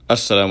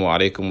Assalamu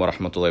alaikum wa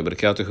rahmatullahi wa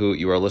barakatuhu.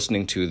 You are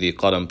listening to the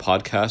Qalam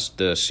podcast,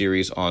 the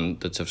series on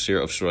the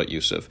tafsir of Surah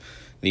Yusuf,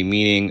 the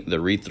meaning, the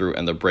read-through,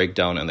 and the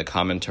breakdown and the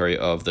commentary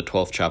of the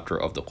 12th chapter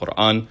of the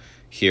Quran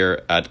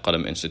here at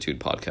Qalam Institute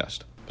podcast.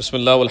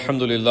 Bismillah,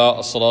 alhamdulillah,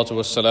 as-salatu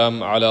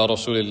was-salam ala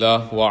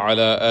rasulillah wa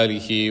ala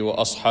alihi wa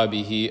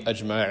ashabihi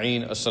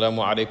ajma'een.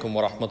 Assalamu alaikum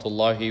wa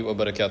rahmatullahi wa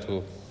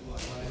barakatuhu.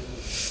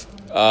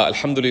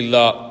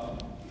 Alhamdulillah.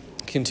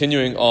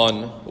 Continuing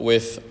on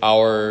with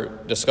our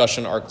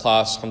discussion, our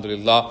class,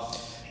 alhamdulillah,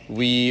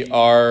 we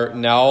are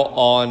now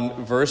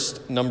on verse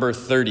number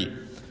 30.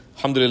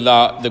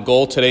 Alhamdulillah, the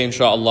goal today,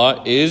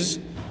 inshallah, is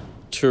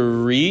to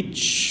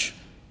reach,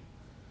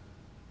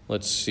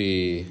 let's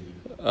see,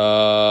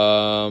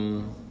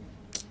 so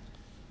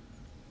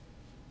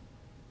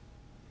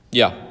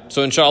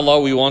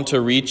inshallah, we want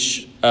to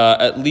reach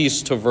at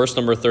least to verse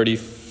number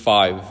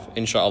 35,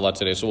 inshallah,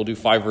 today. So we'll do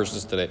 5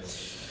 verses today.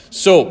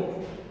 So,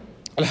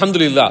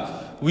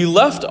 alhamdulillah, we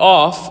left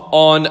off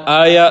on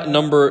ayah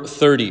number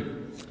 30.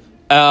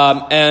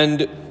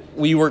 And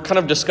we were kind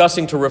of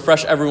discussing, to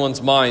refresh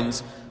everyone's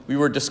minds, we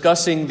were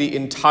discussing the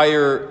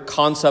entire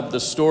concept,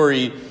 the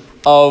story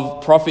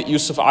of Prophet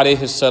Yusuf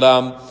alayhi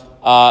salam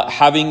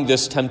having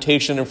this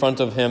temptation in front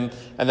of him,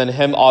 and then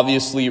him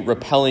obviously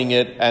repelling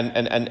it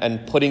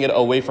and putting it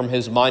away from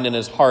his mind and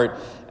his heart.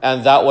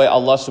 And that way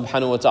Allah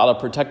subhanahu wa ta'ala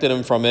protected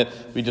him from it.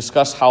 We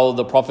discussed how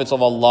the prophets of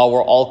Allah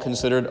were all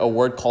considered a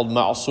word called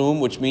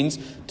ma'soom, which means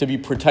to be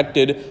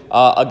protected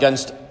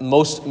against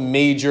most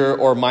major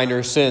or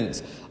minor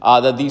sins.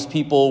 That these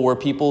people were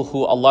people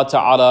who Allah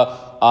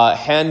ta'ala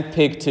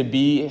handpicked to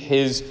be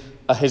his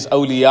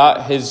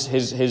awliya,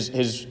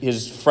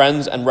 his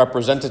friends and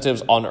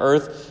representatives on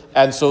earth.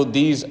 And so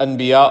these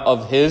anbiya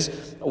of his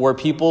were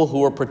people who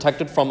were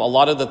protected from a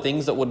lot of the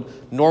things that would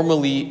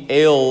normally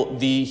ail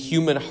the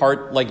human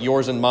heart like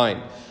yours and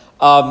mine.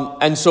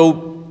 And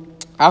so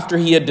after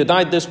he had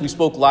denied this, we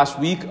spoke last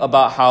week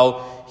about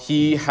how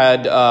he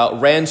had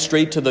ran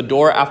straight to the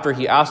door after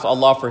he asked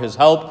Allah for his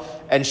help,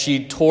 and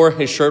she tore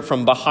his shirt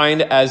from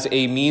behind as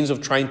a means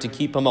of trying to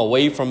keep him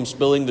away from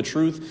spilling the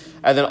truth.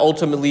 And then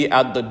ultimately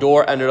at the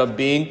door ended up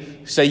being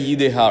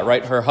Sayyidiha,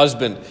 right, her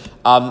husband.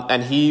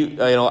 And he,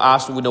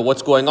 asked,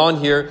 what's going on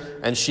here?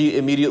 And she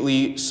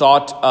immediately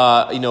sought,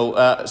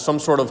 some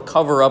sort of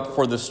cover up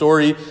for the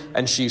story.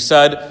 And she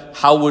said,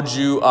 how would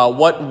you,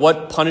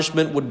 what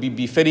punishment would be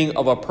befitting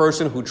of a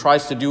person who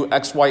tries to do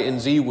X, Y,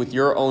 and Z with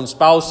your own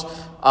spouse?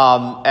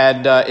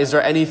 And is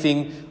there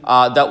anything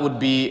that would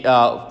be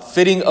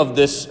fitting of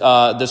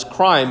this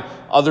crime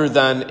other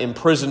than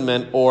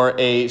imprisonment or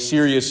a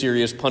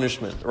serious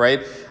punishment,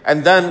 right?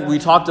 And then we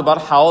talked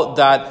about how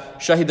that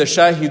shahida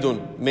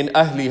shahidun min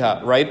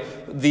ahliha, right?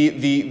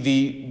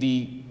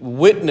 The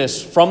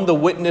witness from the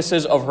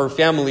witnesses of her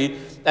family.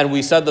 And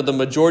we said that the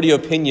majority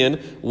opinion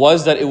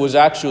was that it was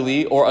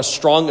actually, or a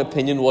strong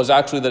opinion was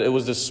actually, that it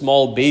was this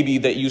small baby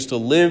that used to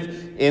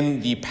live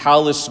in the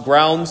palace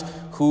grounds,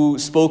 who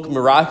spoke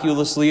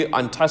miraculously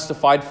and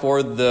testified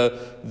for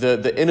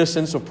the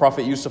innocence of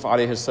Prophet Yusuf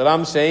alayhi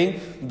salam,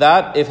 saying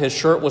that if his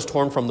shirt was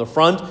torn from the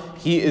front,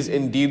 he is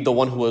indeed the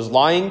one who is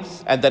lying,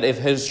 and that if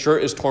his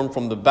shirt is torn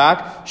from the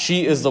back,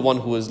 she is the one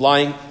who is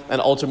lying.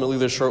 And ultimately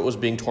the shirt was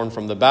being torn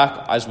from the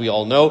back, as we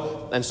all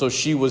know, and so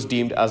she was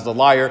deemed as the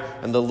liar.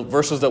 And the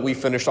verses that we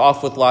finished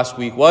off with last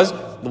week was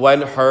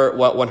when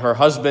her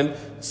husband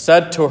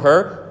said to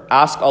her,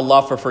 ask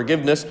Allah for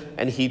forgiveness,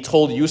 and he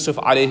told Yusuf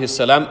alayhi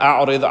salam,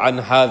 a'rid an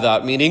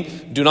hadha, meaning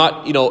do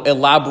not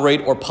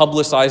elaborate or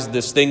publicize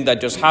this thing that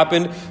just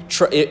happened.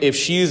 If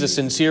she is a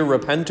sincere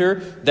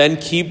repenter, then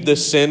keep the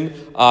sin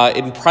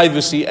in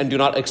privacy and do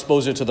not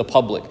expose it to the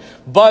public.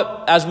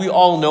 But as we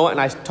all know, and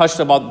I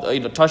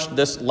touched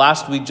this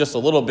last week just a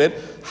little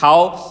bit,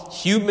 how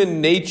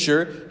human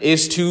nature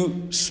is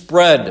to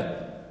spread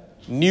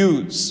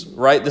news,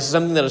 right? This is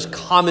something that is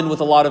common with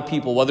a lot of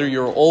people, whether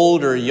you're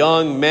old or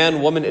young,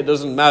 man, woman, it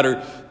doesn't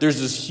matter. There's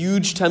this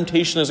huge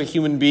temptation as a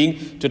human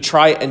being to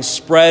try and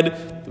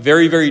spread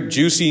very, very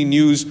juicy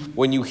news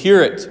when you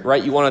hear it,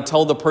 right? You want to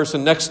tell the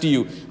person next to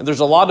you. And there's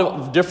a lot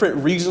of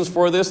different reasons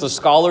for this. The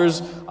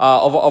scholars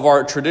of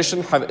our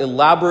tradition have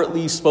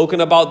elaborately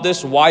spoken about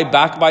this, why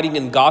backbiting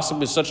and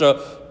gossip is such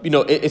a,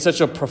 it's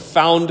such a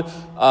profound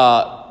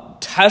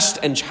test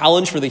and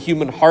challenge for the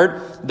human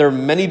heart. There are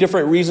many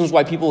different reasons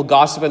why people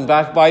gossip and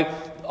backbite,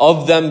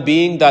 of them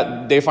being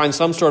that they find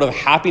some sort of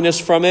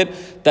happiness from it,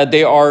 that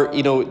they are,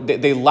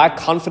 they lack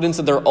confidence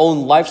in their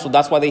own life, so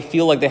that's why they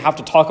feel like they have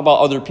to talk about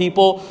other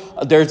people.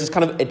 There's this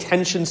kind of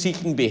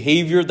attention-seeking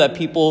behavior that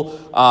people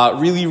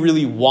really,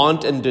 really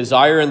want and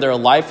desire in their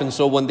life, and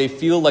so when they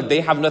feel like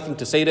they have nothing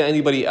to say to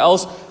anybody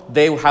else,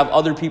 they have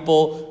other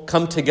people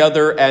come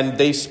together and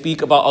they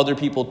speak about other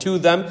people to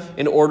them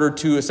in order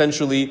to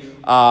essentially,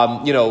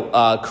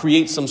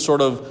 create some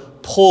sort of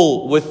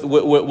pull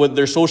with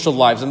their social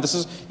lives. And this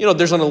is,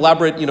 there's an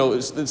elaborate,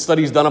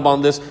 studies done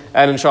upon this,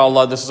 and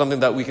inshallah, this is something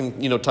that we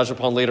can, touch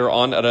upon later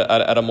on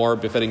at a more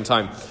befitting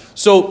time.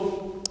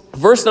 So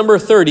verse number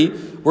 30,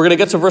 we're going to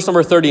get to verse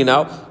number 30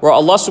 now, where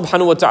Allah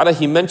subhanahu wa ta'ala,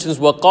 He mentions,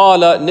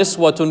 وَقَالَ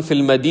نِسْوَةٌ فِي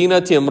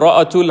الْمَدِينَةِ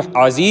امْرَأَةُ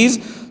الْعَزِيزِ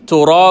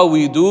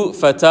تُرَاوِدُ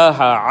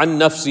فَتَاهَا عَنْ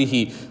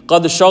نَفْسِهِ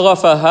قَدْ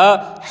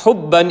شَغَفَهَا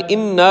حُبًّا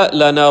إِنَّ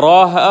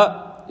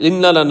لَنَرَاهَا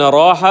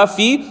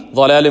فِي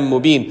ضَلَالٍ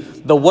مُبِينٍ.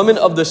 The women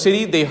of the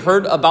city, they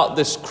heard about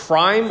this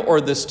crime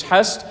or this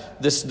test,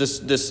 this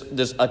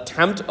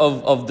attempt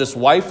of this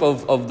wife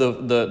of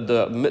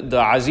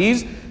the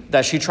Aziz,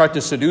 that she tried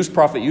to seduce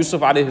Prophet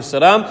Yusuf alayhi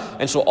salam.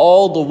 And so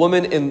all the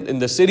women in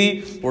the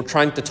city were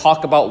trying to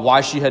talk about why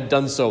she had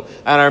done so.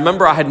 And I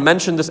remember I had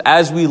mentioned this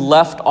as we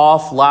left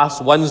off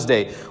last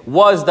Wednesday,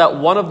 was that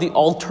one of the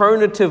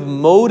alternative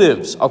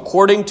motives,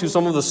 according to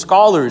some of the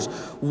scholars,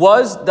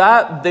 was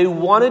that they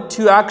wanted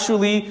to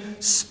actually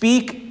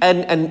speak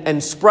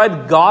and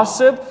spread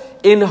gossip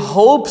in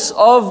hopes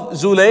of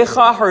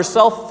Zulaykha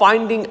herself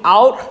finding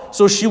out,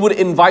 so she would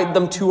invite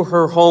them to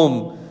her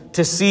home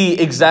to see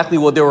exactly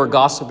what they were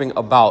gossiping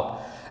about.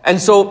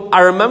 And so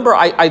I remember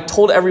I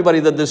told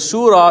everybody that this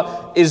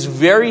surah is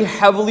very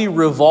heavily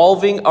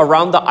revolving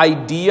around the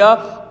idea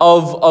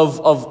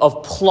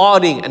of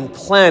plotting and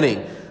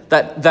planning.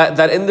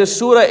 That in this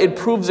surah it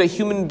proves that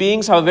human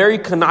beings have a very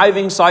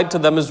conniving side to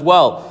them as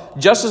well.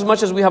 Just as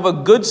much as we have a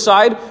good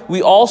side,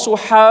 we also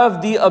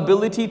have the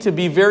ability to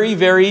be very,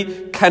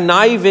 very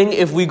conniving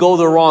if we go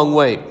the wrong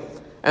way.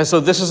 And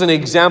so this is an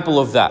example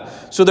of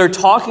that. So they're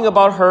talking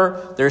about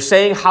her. They're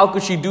saying, how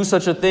could she do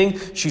such a thing?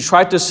 She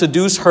tried to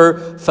seduce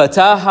her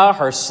fataha,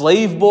 her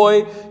slave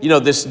boy. You know,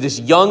 this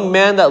young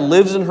man that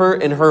lives in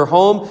her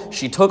home.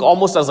 She took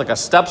almost as like a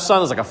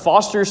stepson, as like a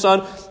foster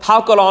son.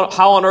 How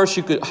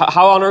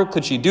on earth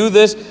could she do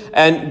this?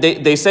 And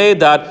they say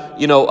that,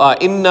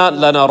 inna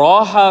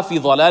lanaraha fi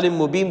dhalalin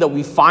mubin, that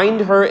we find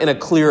her in a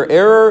clear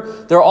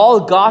error. They're all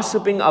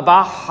gossiping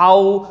about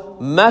how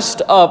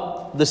messed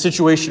up the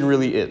situation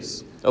really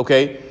is.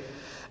 Okay?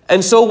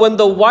 And so when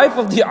the wife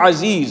of the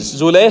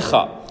Aziz,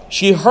 Zulaykha,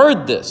 she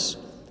heard this,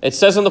 it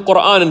says in the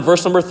Quran in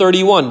verse number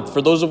 31,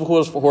 for those of you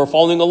who are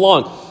following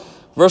along,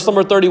 verse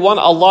number 31,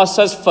 Allah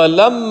says,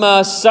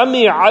 فَلَمَّا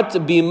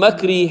سَمِعَتْ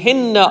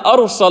بِمَكْرِهِنَّ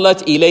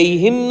أَرْسَلَتْ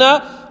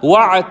إِلَيْهِنَّ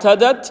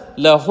وَاعْتَدَتْ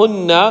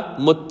لَهُنَّ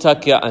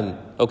مُتَّكِئًا.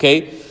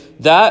 Okay?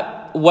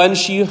 That when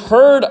she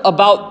heard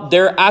about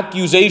their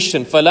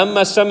accusation,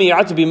 فَلَمَّا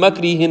سَمِعَتْ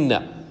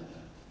بِمَكْرِهِنَّ,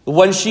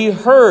 when she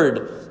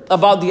heard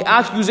about the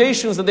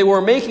accusations that they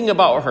were making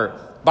about her.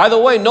 By the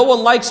way, no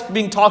one likes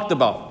being talked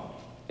about,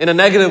 in a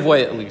negative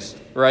way at least,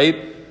 right?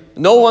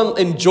 No one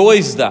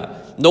enjoys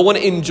that. No one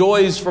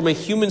enjoys, from a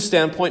human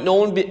standpoint, no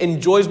one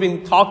enjoys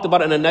being talked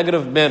about in a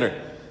negative manner.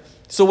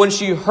 So when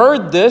she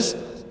heard this,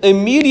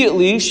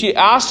 immediately she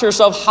asked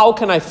herself, how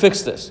can I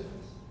fix this?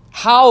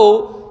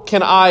 How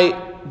can I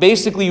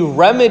basically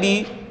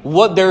remedy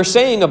what they're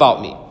saying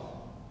about me?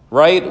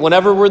 Right?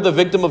 Whenever we're the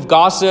victim of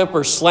gossip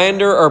or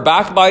slander or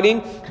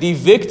backbiting, the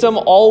victim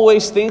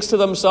always thinks to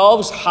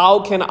themselves,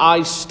 how can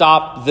I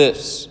stop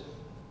this?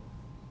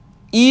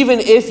 Even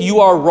if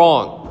you are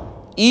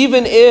wrong,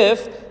 even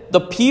if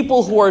the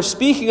people who are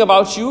speaking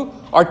about you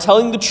are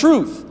telling the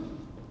truth.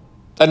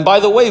 And by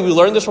the way, we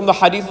learned this from the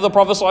hadith of the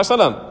Prophet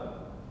ﷺ,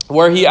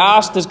 where he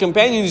asked his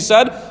companions, he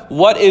said,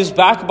 what is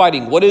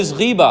backbiting? What is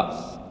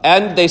ghiba?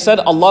 And they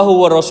said, Allahu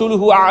wa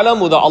rasuluhu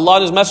a'lamu, that Allah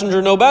and His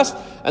Messenger know best.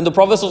 And the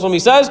Prophet ﷺ, he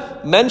says,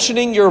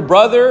 mentioning your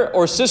brother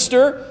or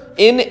sister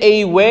in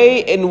a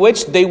way in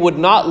which they would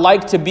not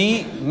like to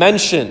be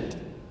mentioned.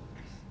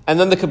 And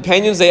then the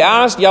companions, they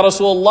asked, Ya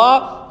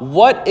Rasulullah,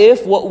 what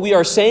if what we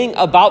are saying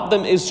about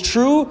them is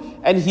true?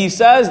 And he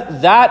says,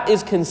 that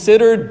is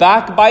considered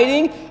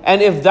backbiting.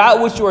 And if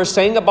that which you are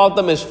saying about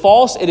them is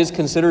false, it is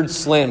considered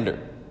slander.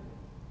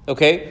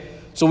 Okay?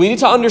 So we need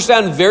to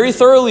understand very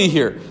thoroughly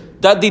here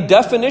that the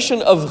definition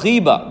of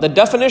ghiba, the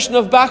definition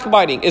of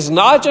backbiting, is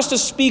not just to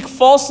speak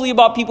falsely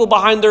about people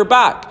behind their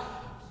back.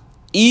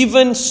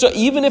 Even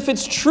if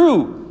it's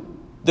true,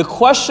 the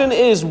question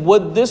is,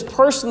 would this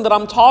person that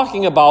I'm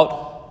talking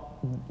about,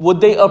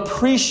 would they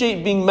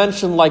appreciate being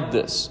mentioned like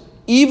this?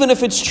 Even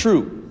if it's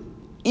true.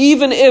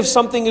 Even if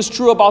something is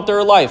true about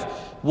their life,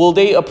 will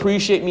they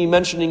appreciate me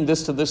mentioning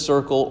this to this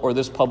circle or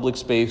this public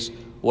space,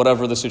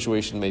 whatever the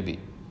situation may be?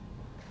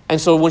 And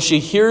so when she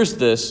hears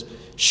this,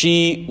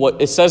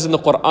 what it says in the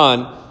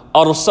Quran,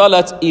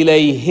 أَرْسَلَتْ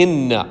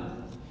إِلَيْهِنَّ,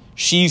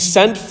 she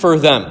sent for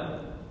them,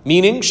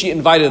 meaning she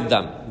invited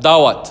them.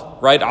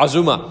 Dawat, right?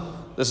 Azuma.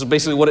 This is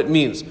basically what it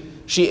means.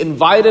 She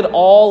invited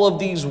all of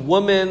these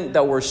women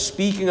that were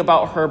speaking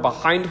about her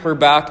behind her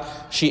back.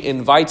 She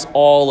invites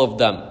all of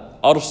them.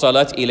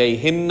 أَرْسَلَتْ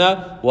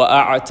إِلَيْهِنَّ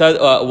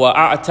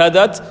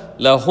وَأَعْتَدَتْ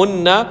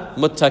لَهُنَّ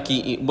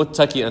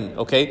مُتَّكِئًا.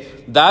 Okay?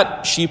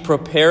 That she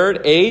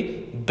prepared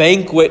a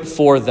banquet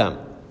for them.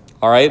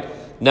 All right?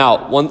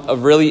 Now, a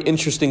really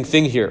interesting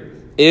thing here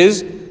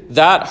is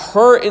that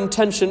her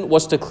intention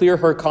was to clear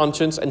her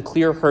conscience and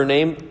clear her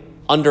name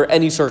under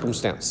any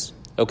circumstance.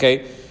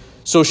 Okay?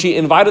 So she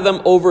invited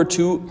them over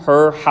to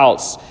her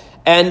house.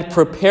 and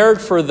prepared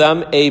for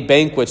them a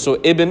banquet. So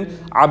Ibn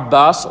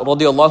Abbas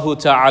radiallahu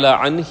ta'ala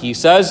an, he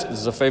says, this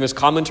is a famous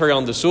commentary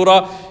on the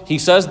surah, he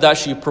says that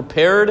she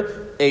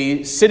prepared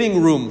a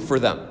sitting room for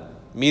them.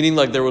 Meaning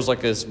like there was like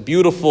this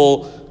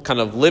beautiful kind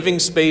of living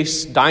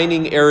space,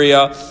 dining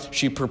area.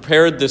 She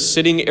prepared this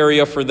sitting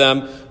area for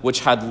them,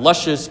 which had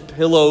luscious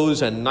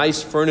pillows and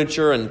nice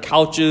furniture and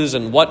couches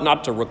and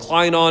whatnot to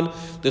recline on.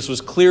 This was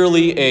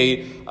clearly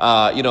a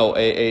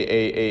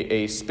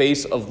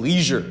space of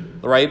leisure,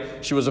 right?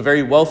 She was a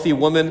very wealthy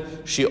woman.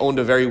 She owned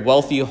a very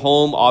wealthy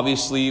home,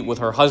 obviously with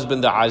her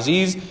husband, the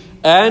Aziz,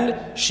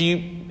 and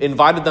she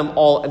invited them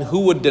all. And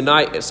who would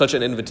deny such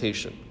an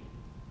invitation,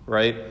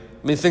 right?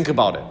 I mean, think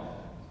about it.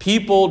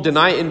 People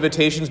deny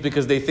invitations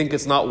because they think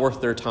it's not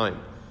worth their time.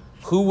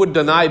 Who would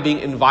deny being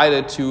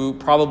invited to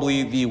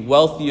probably the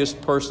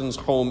wealthiest person's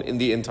home in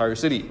the entire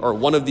city, or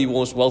one of the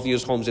most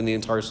wealthiest homes in the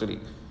entire city?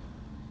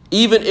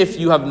 Even if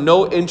you have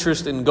no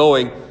interest in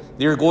going,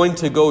 you're going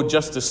to go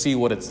just to see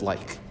what it's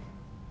like,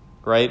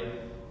 right?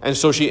 And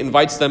so she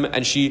invites them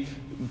and she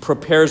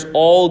prepares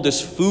all this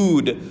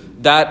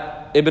food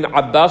that Ibn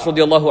Abbas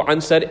radiallahu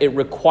anh said it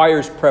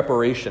requires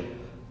preparation.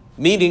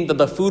 Meaning that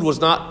the food was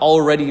not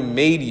already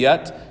made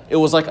yet. It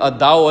was like a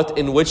dawat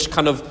in which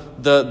kind of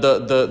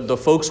the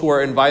folks who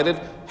are invited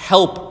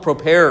help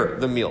prepare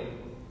the meal,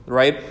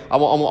 right? I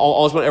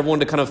always want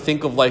everyone to kind of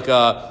think of like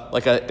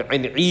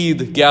an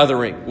Eid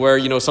gathering where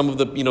some of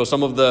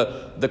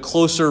the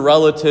closer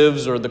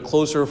relatives or the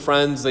closer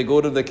friends, they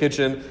go to the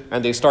kitchen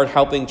and they start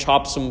helping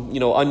chop some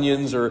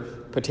onions or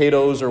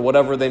potatoes or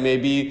whatever they may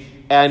be,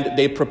 and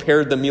they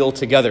prepared the meal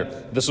together.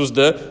 This was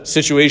the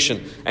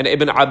situation. And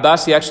Ibn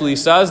Abbas, he actually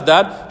says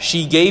that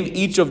she gave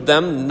each of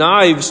them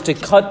knives to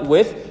cut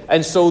with,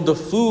 and so the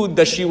food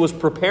that she was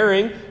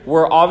preparing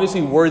were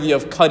obviously worthy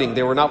of cutting.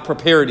 They were not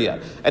prepared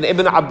yet. And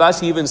Ibn Abbas,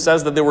 he even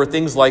says that there were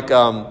things like,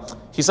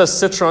 he says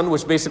citron,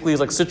 which basically is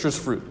like citrus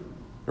fruit,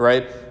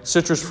 right?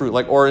 Citrus fruit,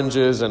 like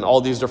oranges and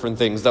all these different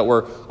things that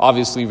were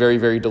obviously very,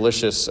 very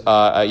delicious,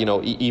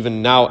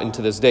 even now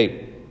into this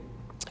day.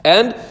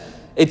 And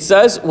it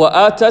says,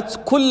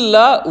 وَآتَتْ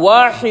كُلَّ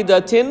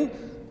وَاحِدَةٍ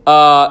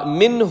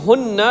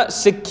مِّنْهُنَّ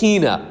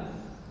سِكِّينًا,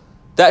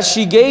 that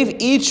she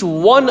gave each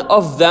one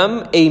of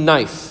them a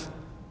knife.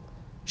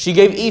 She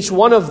gave each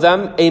one of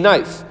them a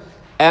knife.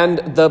 And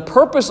the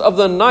purpose of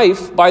the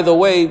knife, by the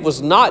way,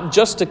 was not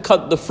just to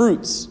cut the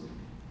fruits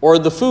or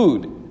the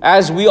food,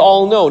 as we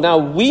all know. Now,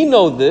 we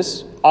know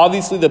this.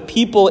 Obviously, the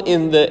people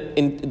in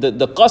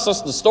the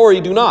qasas, the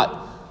story, do not.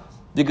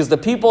 Because the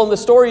people in the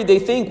story, they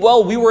think,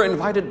 well, we were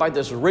invited by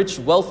this rich,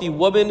 wealthy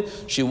woman.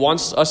 She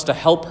wants us to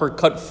help her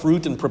cut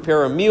fruit and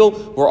prepare a meal.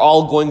 We're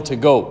all going to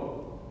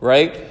go,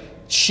 right?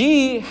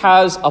 She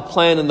has a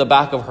plan in the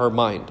back of her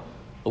mind.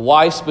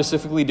 Why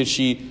specifically did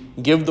she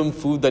give them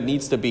food that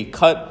needs to be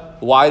cut?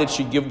 Why did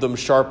she give them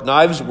sharp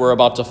knives? We're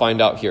about to find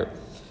out here.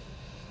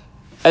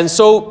 And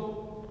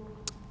so,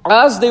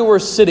 as they were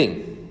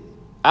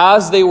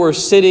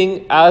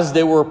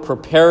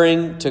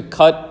preparing to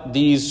cut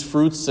these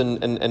fruits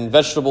and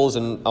vegetables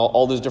and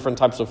all these different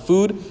types of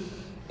food,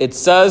 it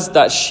says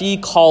that she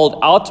called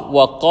out,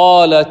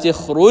 وَقَالَتْ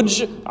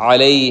اخْرُجْ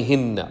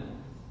عَلَيْهِنَّ.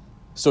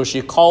 So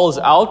she calls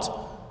out,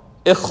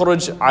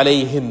 اخْرُجْ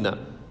عَلَيْهِنَّ,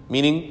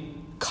 meaning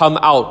come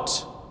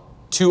out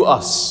to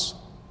us.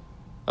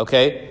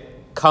 Okay?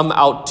 Come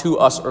out to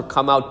us, or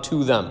come out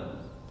to them.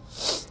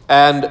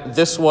 And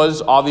this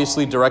was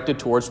obviously directed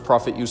towards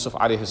Prophet Yusuf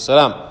alayhi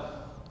salam,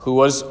 who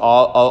was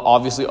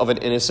obviously of an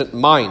innocent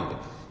mind.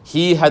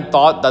 He had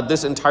thought that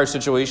this entire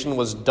situation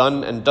was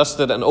done and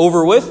dusted and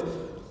over with.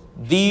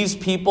 These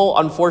people,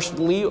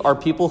 unfortunately, are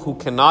people who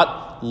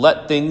cannot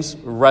let things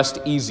rest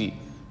easy.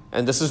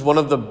 And this is one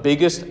of the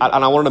biggest, and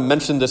I wanted to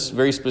mention this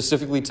very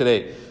specifically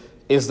today,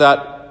 is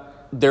that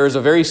there is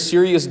a very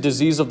serious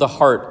disease of the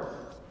heart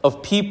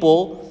of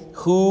people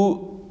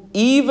who,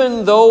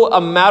 even though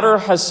a matter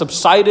has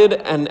subsided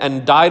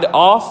and died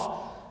off,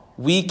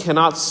 we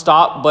cannot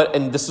stop,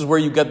 and this is where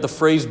you get the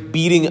phrase,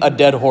 beating a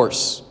dead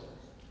horse.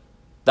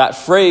 That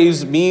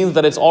phrase means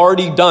that it's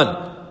already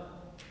done.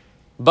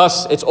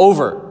 Bas, it's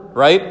over,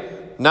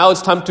 right? Now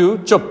it's time to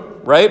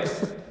chup, right?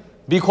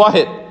 Be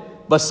quiet.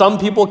 But some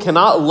people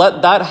cannot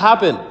let that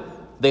happen.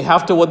 They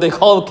have to, what they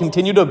call,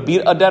 continue to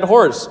beat a dead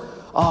horse.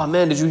 Oh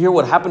man, did you hear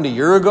what happened a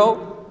year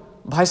ago?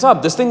 Bhai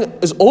Sahab, this thing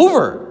is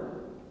over.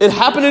 It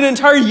happened an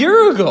entire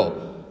year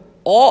ago.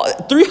 All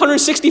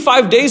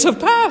 365 days have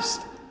passed.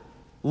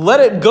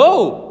 Let it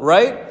go,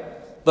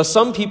 right? But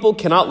some people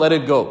cannot let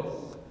it go.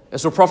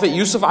 And so Prophet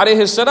Yusuf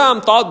alayhi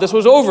salam thought this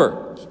was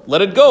over.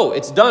 Let it go.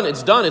 It's done,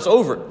 it's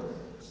over.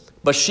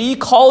 But she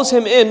calls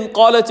him in,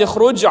 قَالَتْ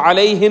اخْرُجْ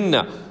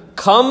عَلَيْهِنَّ,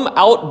 come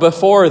out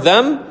before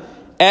them.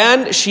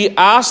 And she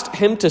asked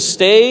him to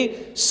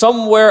stay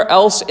somewhere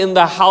else in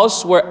the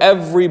house where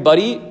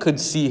everybody could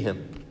see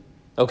him.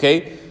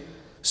 Okay?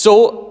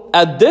 So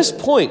at this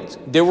point,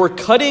 they were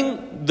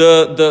cutting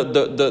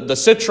the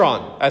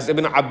citron, as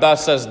Ibn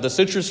Abbas says, the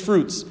citrus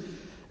fruits.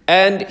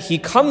 And he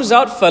comes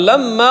out,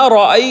 فَلَمَّا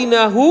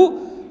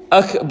رَأَيْنَهُ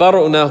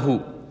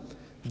أَكْبَرْنَهُ.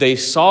 They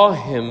saw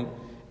him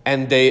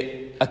and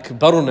they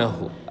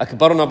أَكْبَرْنَهُ.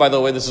 Akbarna, by the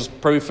way, this is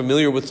probably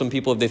familiar with some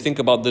people if they think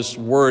about this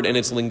word in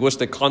its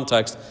linguistic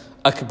context.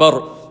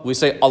 Akbar, we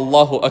say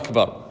Allahu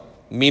Akbar,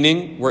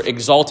 meaning we're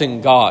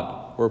exalting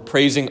God, we're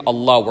praising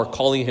Allah, we're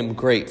calling Him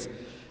great.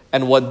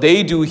 And what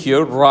they do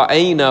here,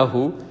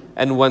 رَأَيْنَهُ,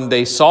 and when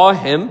they saw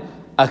Him,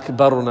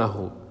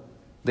 أَكْبَرْنَهُ,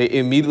 they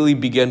immediately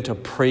began to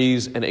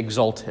praise and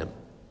exalt Him.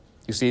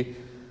 You see?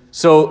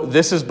 So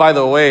this is, by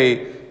the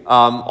way,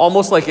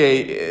 almost like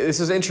this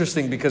is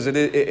interesting because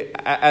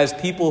as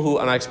people who,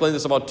 and I explained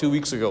this about 2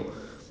 weeks ago,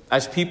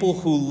 as people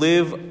who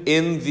live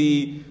in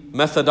the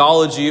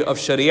methodology of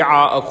Sharia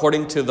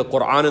according to the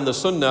Quran and the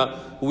Sunnah,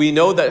 we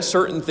know that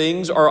certain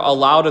things are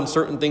allowed and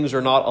certain things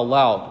are not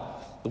allowed.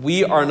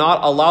 We are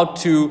not allowed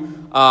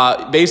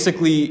to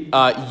basically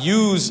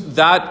use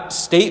that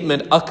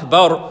statement,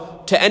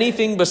 Akbar, to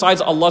anything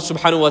besides Allah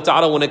subhanahu wa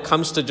ta'ala when it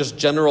comes to just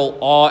general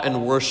awe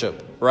and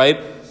worship,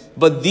 right?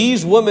 But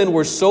these women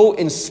were so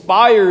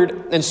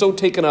inspired and so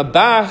taken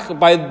aback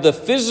by the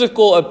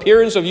physical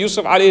appearance of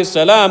Yusuf alayhi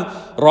salam,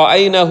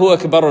 رَأَيْنَهُ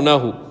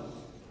أَكْبَرْنَهُ,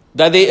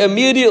 that they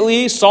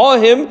immediately saw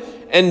him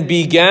and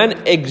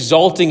began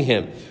exalting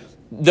him.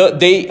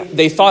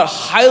 They thought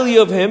highly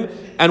of him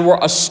and were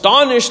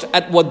astonished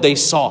at what they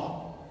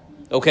saw.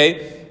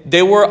 Okay?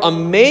 They were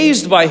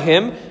amazed by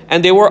him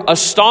and they were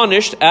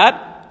astonished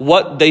at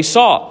what they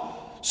saw.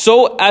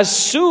 So as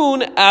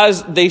soon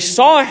as they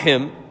saw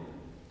him,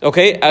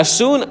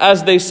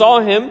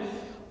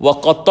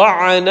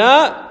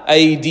 وَقَطَعْنَا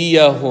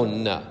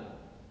أَيْدِيَهُنَّ,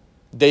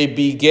 they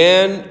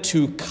began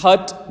to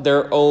cut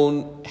their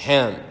own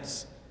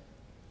hands.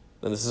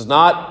 And this is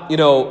not,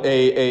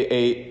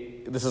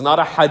 this is not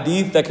a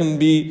hadith that can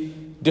be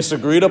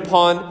disagreed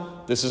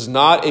upon. This is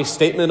not a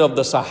statement of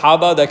the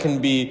Sahaba that can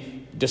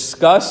be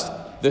discussed.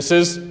 This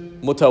is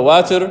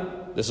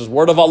mutawatir. This is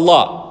word of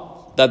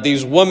Allah, that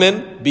these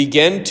women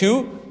began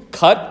to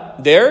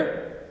cut their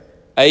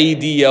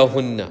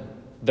aydiyahunna,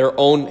 their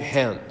own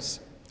hands.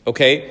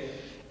 Okay?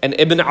 And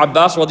Ibn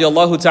Abbas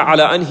radiallahu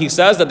ta'ala anh, he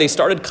says that they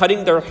started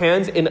cutting their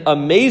hands in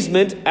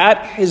amazement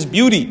at his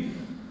beauty,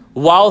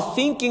 while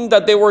thinking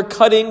that they were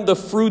cutting the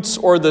fruits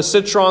or the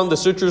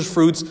citrus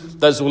fruits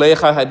that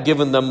Zulaykha had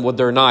given them with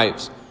their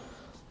knives.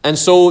 And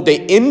so they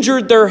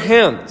injured their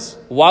hands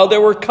while they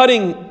were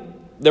cutting.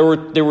 They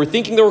were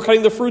thinking they were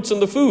cutting the fruits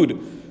and the food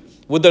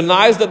with the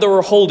knives that they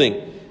were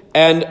holding.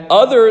 And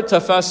other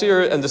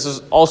tafasir, and this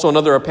is also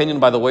another opinion,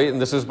 by the way,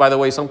 and this is, by the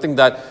way, something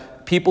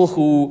that people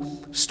who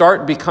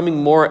start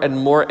becoming more and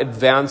more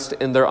advanced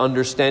in their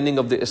understanding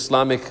of the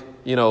Islamic,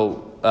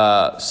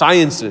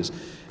 sciences,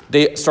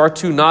 they start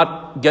to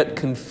not get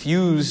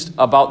confused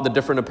about the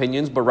different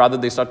opinions, but rather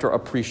they start to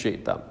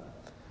appreciate them.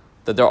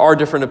 That there are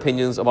different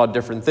opinions about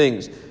different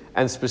things.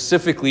 And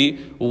specifically,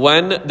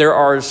 when there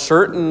are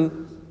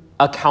certain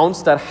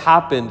accounts that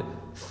happened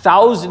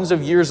thousands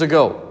of years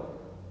ago,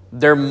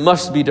 there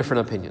must be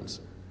different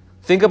opinions.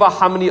 Think about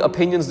how many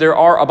opinions there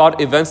are about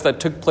events that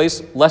took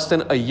place less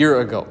than a year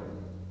ago.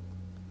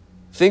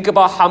 Think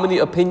about how many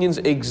opinions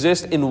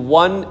exist in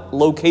one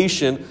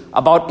location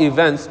about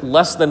events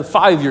less than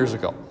 5 years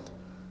ago.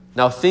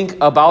 Now think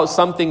about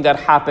something that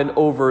happened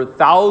over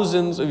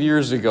thousands of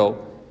years ago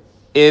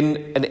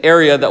in an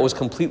area that was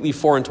completely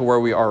foreign to where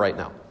we are right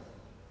now.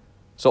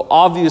 So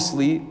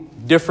obviously,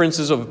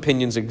 differences of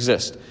opinions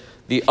exist.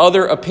 The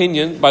other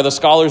opinion by the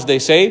scholars, they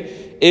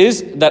say,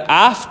 is that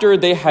after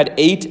they had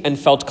ate and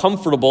felt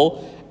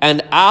comfortable,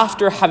 and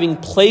after having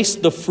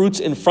placed the fruits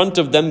in front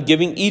of them,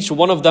 giving each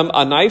one of them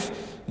a knife,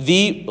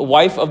 the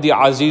wife of the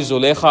Aziz,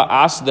 Zulaykha,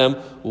 asked them,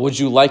 would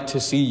you like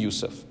to see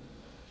Yusuf?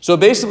 So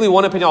basically,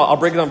 one opinion, I'll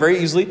break it down very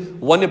easily.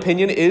 One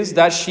opinion is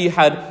that she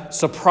had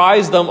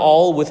surprised them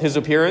all with his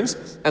appearance,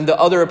 and the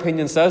other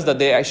opinion says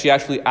that she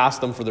actually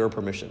asked them for their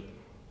permission.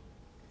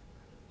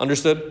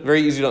 Understood?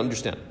 Very easy to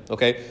understand.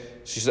 Okay?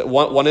 She said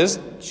one is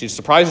she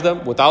surprised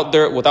them without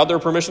their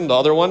permission. The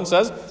other one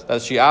says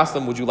that she asked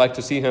them, "Would you like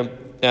to see him?"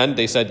 And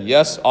they said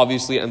yes,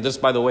 obviously. And this,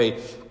 by the way,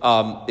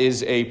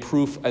 is a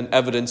proof and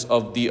evidence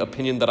of the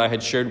opinion that I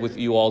had shared with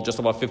you all just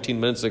about 15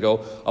 minutes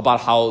ago about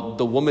how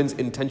the woman's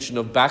intention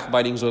of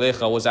backbiting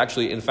Zulaykha was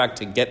actually, in fact,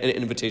 to get an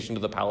invitation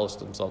to the palace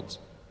themselves.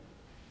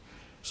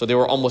 So they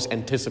were almost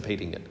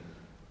anticipating it.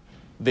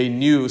 They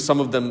knew, some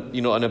of them,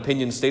 an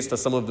opinion states that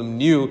some of them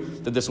knew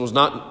that this was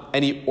not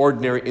any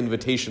ordinary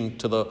invitation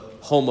to the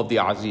home of the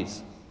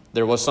Aziz.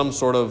 There was some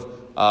sort of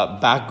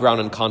background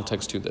and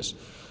context to this.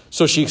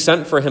 So she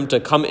sent for him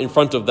to come in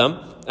front of them,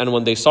 and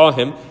when they saw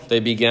him, they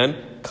began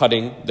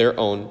cutting their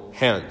own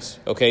hands.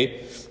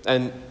 Okay?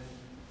 And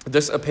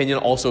this opinion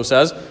also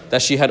says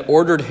that she had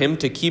ordered him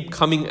to keep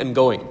coming and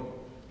going.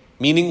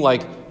 Meaning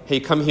like, hey,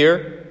 come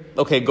here.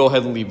 Okay, go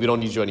ahead and leave. We don't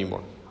need you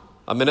anymore.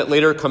 A minute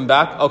later, come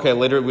back. Okay,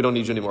 later, we don't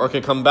need you anymore.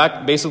 Okay, come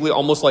back. Basically,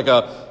 almost like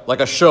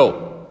a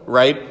show,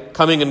 right?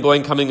 Coming and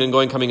going, coming and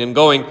going, coming and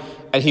going.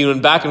 And he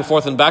went back and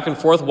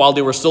forth while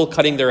they were still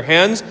cutting their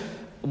hands.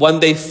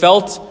 When they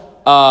felt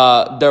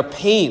their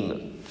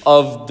pain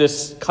of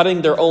this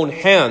cutting their own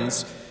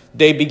hands,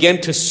 they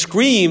began to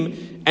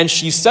scream. And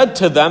she said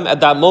to them at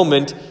that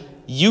moment,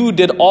 you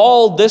did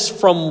all this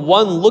from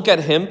one look at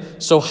him,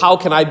 so how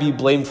can I be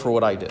blamed for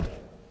what I did?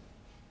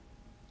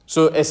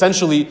 So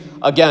essentially,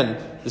 again,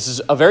 this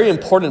is a very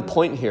important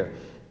point here,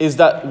 is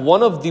that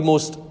one of the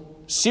most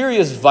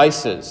serious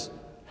vices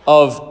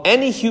of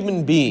any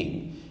human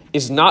being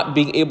is not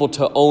being able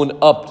to own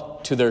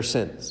up to their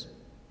sins.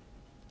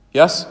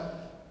 Yes?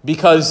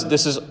 Because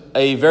this is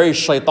a very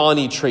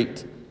shaitani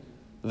trait,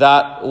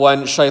 that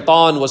when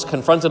shaitan was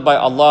confronted by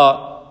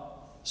Allah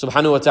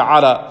subhanahu wa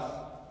ta'ala,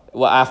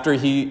 after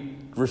he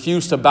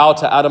refused to bow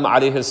to Adam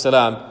alayhi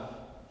salam,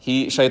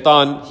 he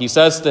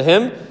says to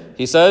him,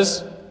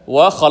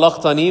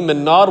 وَخَلَقْتَنِي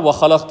مِن نَارٍ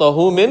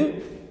وَخَلَقْتَهُ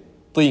مِن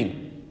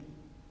طِينٍ.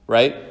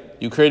 Right?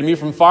 You created me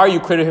from fire, you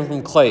created him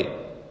from clay.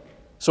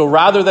 So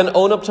rather than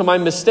own up to my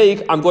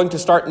mistake, I'm going to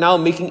start now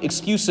making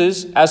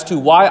excuses as to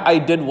why I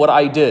did what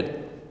I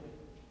did.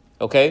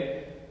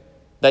 Okay?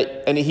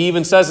 And he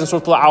even says in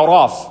Surah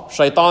Al-A'raf,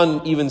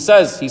 Shaitan even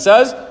says,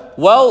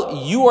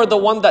 well, you are the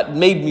one that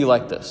made me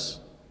like this.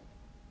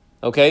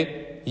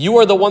 Okay? You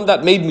are the one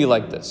that made me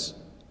like this.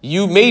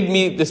 You made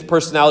me this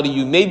personality,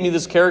 you made me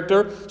this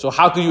character, so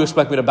how could you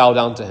expect me to bow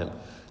down to him?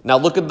 Now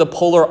look at the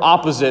polar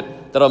opposite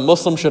that a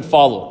Muslim should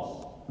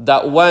follow.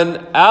 That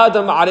when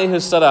Adam alayhi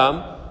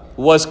salam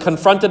was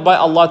confronted by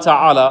Allah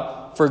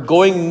Ta'ala for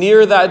going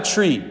near that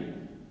tree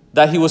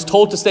that he was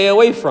told to stay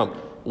away from,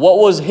 what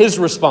was his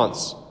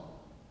response?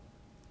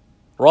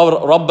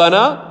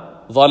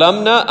 رَبَّنَا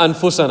ظَلَمْنَا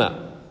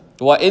أَنفُسَنَا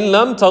وَإِن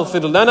لَمْ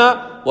تَغْفِرْ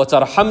لَنَا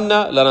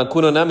وَتَرْحَمْنَا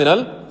لَنَكُونَنَا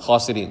مِنَ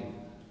الْخَاسِرِينَ.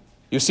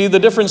 You see the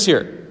difference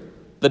here.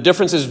 The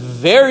difference is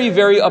very,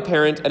 very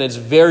apparent and it's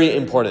very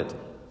important.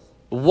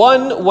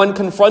 One, when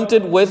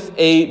confronted with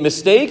a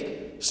mistake,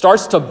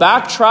 starts to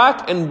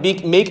backtrack and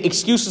make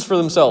excuses for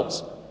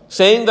themselves,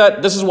 saying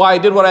that this is why I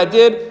did what I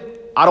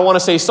did. I don't want to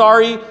say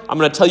sorry. I'm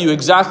going to tell you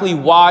exactly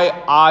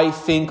why I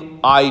think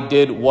I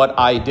did what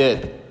I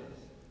did.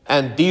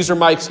 And these are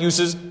my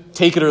excuses.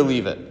 Take it or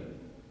leave it.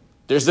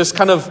 There's this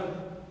kind of,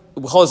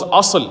 we call this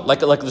asl, like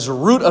this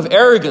root of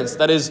arrogance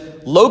that is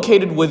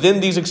located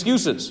within these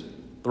excuses,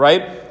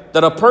 right?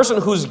 That a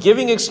person who's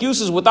giving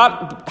excuses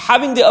without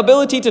having the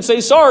ability to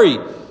say sorry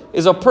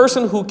is a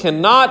person who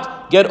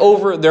cannot get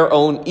over their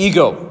own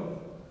ego.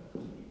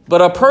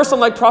 But a person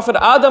like Prophet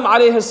Adam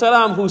alayhi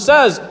salam who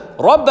says,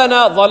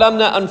 رَبَّنَا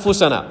ظَلَمْنَا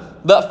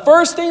أَنفُسَنَا, the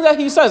first thing that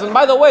he says, and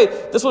by the way,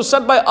 this was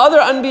said by other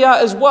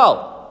anbiya as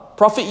well.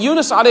 Prophet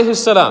Yunus alayhi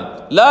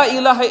salam, لَا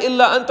إِلَهَ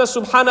إِلَّا أَنْتَ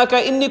سُبْحَانَكَ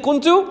إِنِّي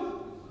كُنْتُ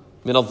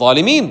مِنَ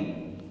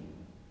الظَّالِمِينَ.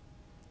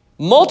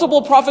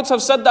 Multiple prophets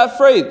have said that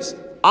phrase.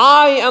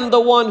 I am the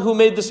one who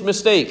made this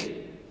mistake.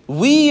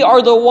 We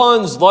are the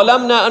ones,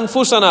 ظَلَمْنَا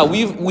أَنفُسَنَا.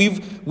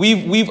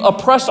 We've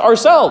oppressed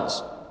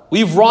ourselves.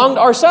 We've wronged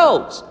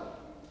ourselves.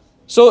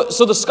 So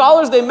the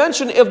scholars, they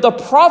mention, if the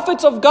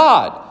prophets of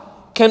God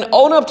can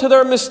own up to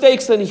their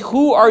mistakes, then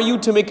who are you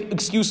to make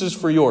excuses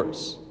for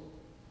yours?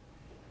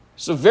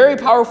 It's a very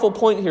powerful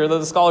point here that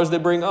the scholars, they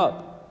bring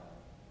up.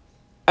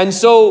 And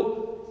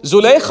so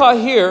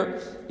Zulaykha here,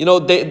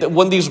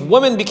 when these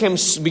women began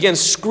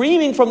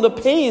screaming from the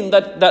pain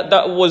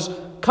that was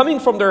coming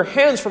from their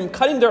hands, from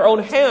cutting their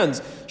own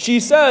hands, she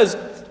says,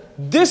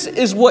 this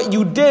is what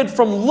you did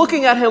from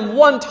looking at him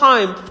one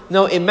time.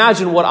 Now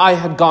imagine what I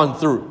had gone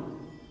through.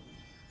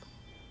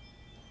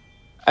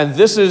 And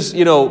this is,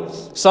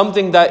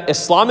 something that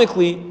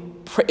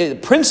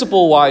Islamically,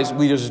 principle-wise,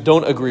 we just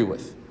don't agree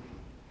with.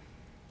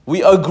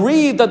 We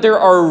agree that there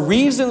are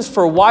reasons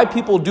for why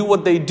people do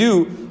what they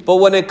do, but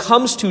when it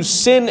comes to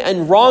sin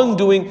and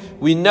wrongdoing,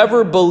 we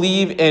never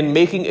believe in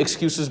making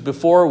excuses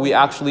before we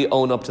actually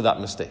own up to that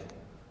mistake.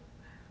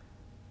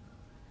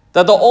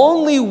 That the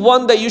only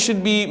one that you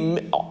should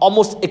be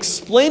almost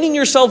explaining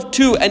yourself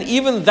to, and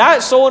even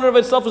that so in and of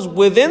itself is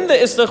within the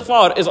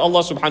istighfar, is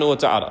Allah subhanahu wa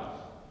ta'ala.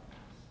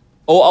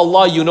 Oh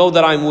Allah, you know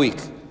that I'm weak.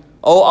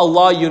 Oh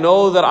Allah, you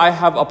know that I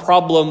have a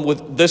problem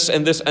with this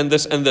and this and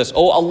this and this.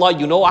 Oh Allah,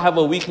 you know I have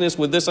a weakness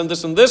with this and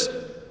this and this.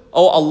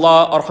 Oh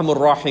Allah, Arhamur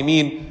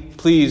Rahimeen,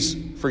 please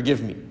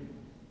forgive me.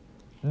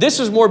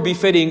 This is more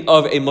befitting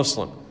of a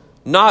Muslim.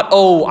 Not,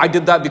 oh, I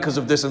did that because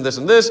of this and this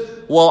and this.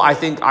 Well, I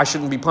think I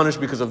shouldn't be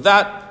punished because of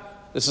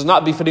that. This is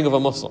not befitting of a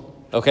Muslim.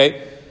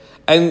 Okay?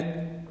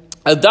 And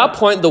at that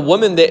point, the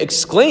women, they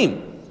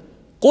exclaim,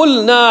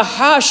 قُلْنَا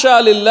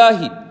حَاشَا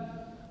لِلَّهِ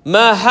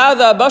مَا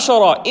هَذَا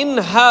بَشَرًا إِنْ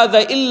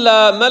هَذَا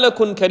إِلَّا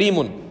مَلَكٌ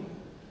كَرِيمٌ.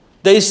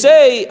 They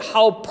say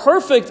how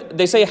perfect,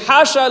 they say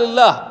حَاشَا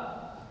لِلَّهِ.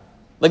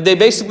 Like they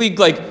basically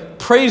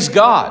praise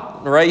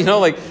God,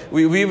 right?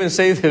 We even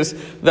say this,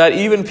 that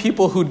even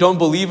people who don't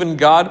believe in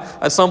God,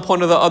 at some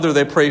point or the other,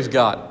 they praise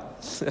God.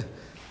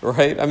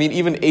 Right? I mean,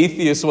 even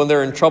atheists, when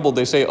they're in trouble,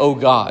 they say, oh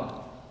God,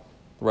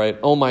 right?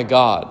 Oh my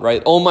God,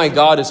 right? Oh my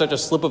God is such a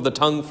slip of the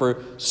tongue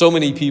for so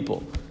many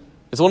people.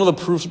 It's one of the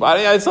proofs.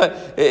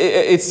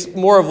 It's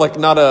more of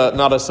not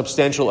a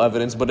substantial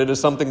evidence, but it is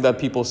something that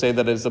people say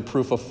that is a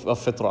proof of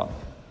fitrah.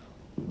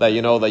 That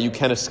that you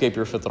can't escape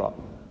your fitrah.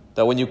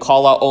 That when you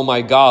call out, oh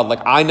my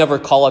God, I never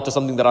call out to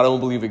something that I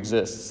don't believe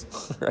exists.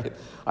 Right?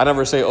 I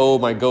never say, oh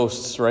my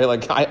ghosts,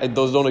 right?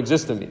 Those don't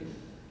exist to me.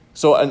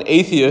 So an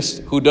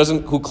atheist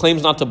who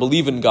claims not to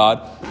believe in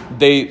God,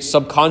 they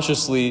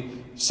subconsciously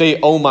say,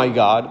 "Oh my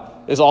God,"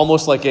 is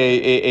almost like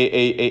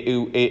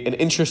an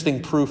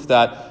interesting proof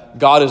that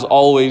God is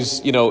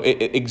always,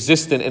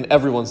 existent in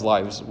everyone's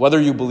lives, whether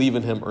you believe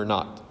in Him or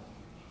not.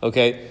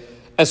 Okay,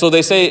 and so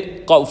they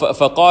say,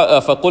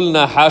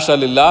 فَقُلْنَا حَاشَ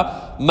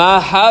لِلَّهِ مَا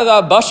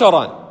هَذَا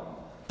بَشَرًا.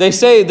 They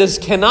say this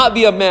cannot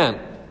be a man.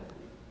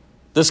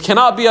 This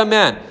cannot be a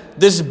man.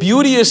 This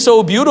beauty is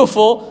so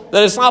beautiful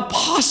that it's not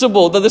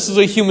possible that this is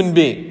a human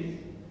being.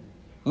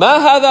 مَا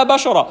هَذَا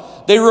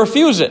بَشَرًا. They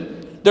refuse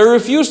it. They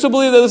refuse to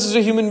believe that this is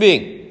a human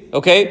being.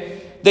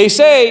 Okay? They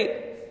say,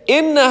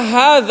 إِنَّ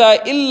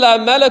هَذَا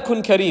إِلَّا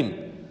مَلَكٌ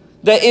كَرِيمٌ.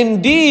 That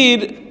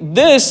indeed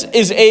this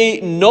is a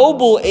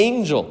noble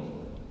angel.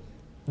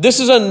 This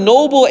is a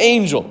noble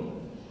angel.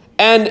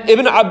 And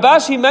Ibn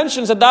Abbas, he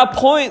mentions at that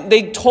point,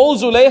 they told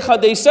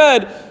Zulaykha, they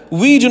said,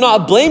 "We do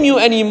not blame you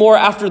anymore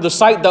after the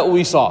sight that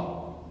we saw."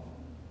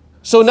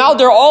 So now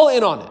they're all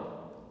in on it.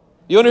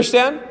 You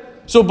understand?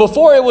 So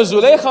before it was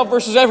Zulaykha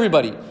versus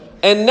everybody.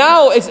 And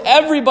now it's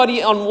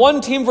everybody on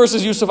one team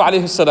versus Yusuf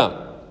alayhi salam.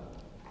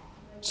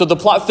 So the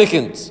plot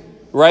thickens,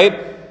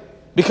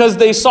 right? Because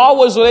they saw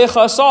what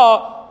Zulaykha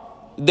saw.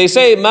 They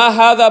say, "Ma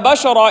hadha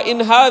bashara in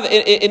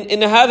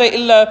hadha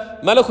illa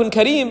malakun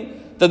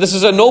kareem," that this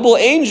is a noble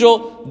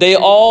angel. They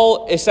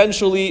all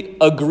essentially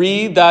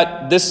agree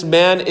that this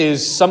man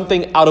is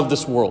something out of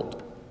this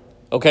world.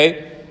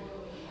 Okay?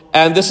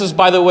 And this is,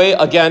 by the way,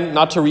 again,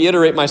 not to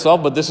reiterate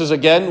myself, but this is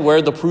again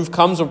where the proof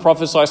comes of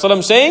Prophet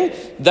ﷺ saying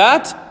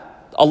that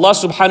Allah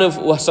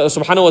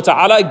subhanahu wa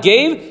ta'ala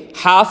gave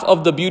half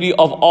of the beauty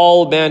of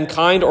all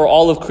mankind or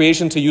all of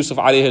creation to Yusuf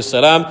alayhi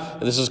salam.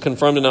 And this is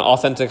confirmed in an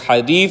authentic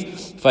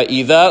hadith.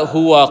 فَإِذَا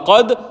هُوَ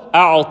قَدْ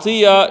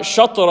أَعْطِيَ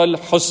شَطْرَ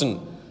الْحُسْنِ.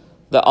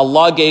 That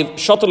Allah gave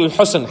Shatr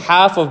al-Husn,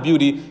 half of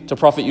beauty, to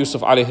Prophet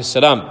Yusuf alayhi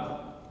salam.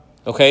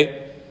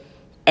 Okay?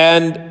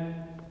 And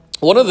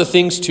one of the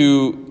things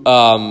to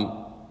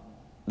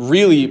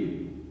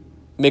really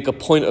make a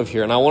point of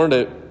here, and I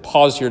wanted to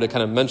pause here to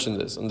kind of mention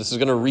this, and this is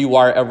going to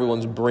rewire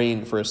everyone's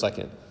brain for a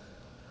second,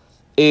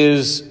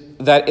 is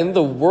that in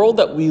the world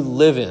that we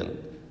live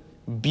in,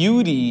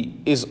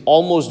 beauty is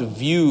almost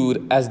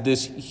viewed as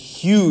this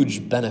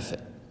huge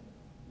benefit.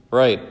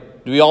 Right?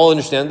 Do we all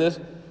understand this?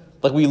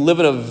 Like we live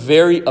in a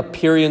very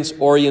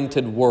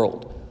appearance-oriented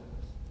world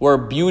where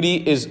beauty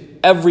is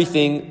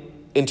everything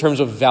in terms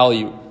of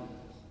value.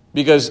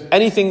 Because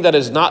anything that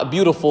is not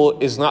beautiful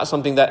is not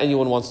something that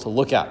anyone wants to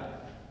look at.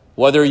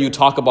 Whether you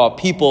talk about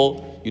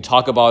people, you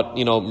talk about,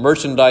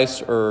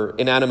 merchandise or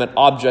inanimate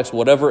objects,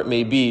 whatever it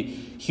may be,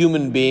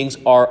 human beings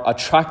are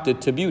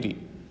attracted to beauty.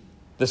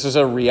 This is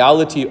a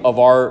reality of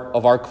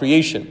our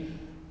creation.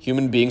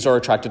 Human beings are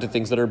attracted to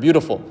things that are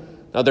beautiful.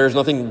 Now, there's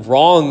nothing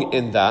wrong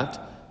in that.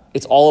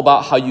 It's all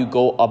about how you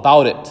go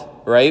about it,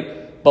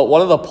 right? But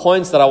one of the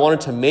points that I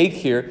wanted to make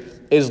here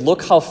is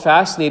look how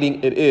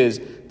fascinating it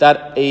is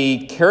that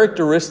a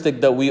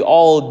characteristic that we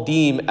all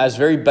deem as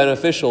very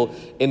beneficial,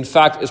 in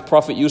fact, is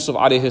Prophet Yusuf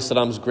alayhi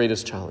salam's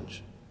greatest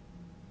challenge.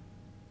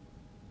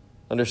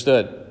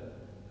 Understood?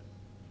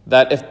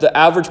 That if the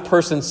average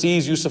person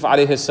sees Yusuf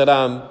alayhi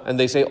salam and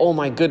they say, "Oh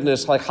my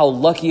goodness, like how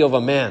lucky of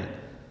a man.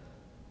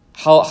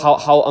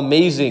 How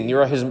amazing.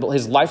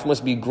 His life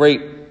must be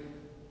great.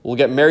 We'll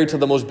get married to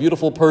the most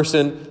beautiful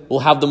person. We'll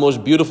have the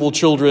most beautiful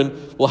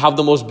children. We'll have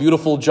the most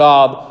beautiful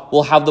job.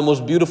 We'll have the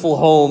most beautiful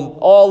home."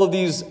 All of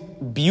these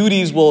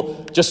beauties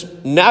will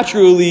just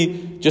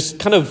naturally just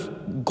kind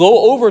of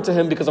go over to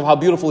him because of how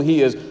beautiful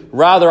he is.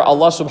 Rather,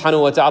 Allah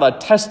subhanahu wa ta'ala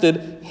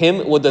tested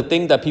him with the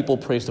thing that people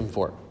praised him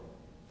for.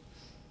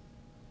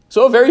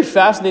 So a very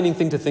fascinating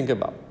thing to think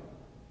about,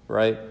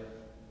 right?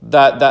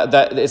 That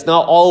it's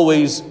not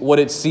always what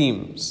it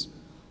seems.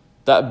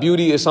 That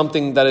beauty is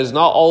something that is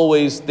not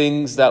always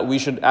things that we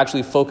should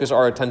actually focus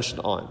our attention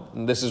on.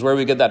 And this is where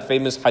we get that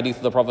famous hadith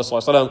of the Prophet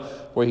ﷺ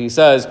where he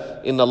says,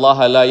 إِنَّ اللَّهَ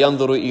لَا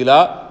يَنْظُرُ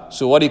إِلَىٰ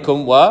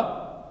سُوَرِكُمْ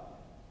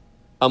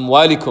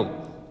وَأَمْوَالِكُمْ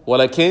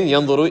وَلَكِنْ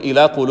يَنْظُرُ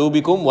إِلَىٰ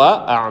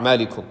قُلُوبِكُمْ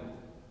وَأَعْمَالِكُمْ.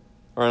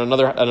 Or in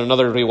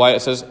another riwayah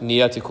it says,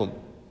 نِيَاتِكُمْ.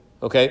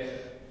 Okay?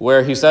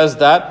 Where he says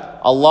that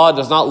Allah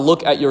does not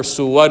look at your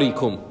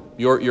suwarikum,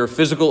 your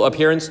physical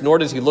appearance, nor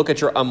does He look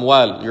at your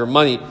amwal, your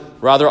money.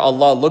 Rather,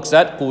 Allah looks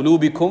at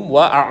qulubikum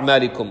wa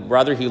a'malikum.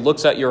 Rather, He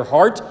looks at your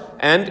heart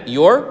and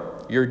your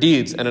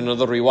deeds. And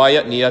another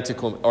riwayah,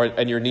 niyatikum,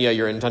 and your niyah,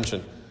 your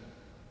intention.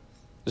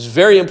 It's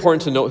very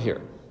important to note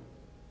here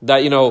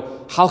that,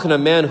 how can a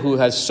man who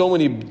has so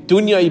many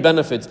dunya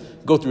benefits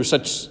go through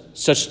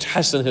such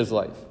tests in his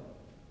life?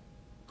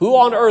 Who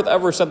on earth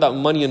ever said that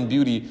money and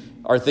beauty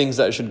are things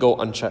that should go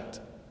unchecked?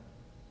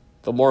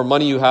 The more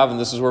money you have, and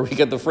this is where we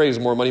get the phrase,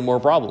 more money, more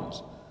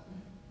problems.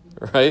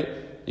 Right?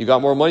 You got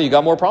more money, you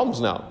got more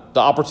problems now. The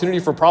opportunity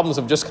for problems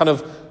have just kind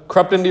of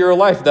crept into your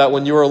life that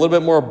when you were a little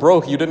bit more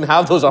broke, you didn't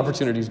have those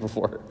opportunities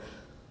before.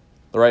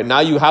 Right?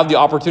 Now you have the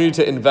opportunity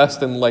to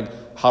invest in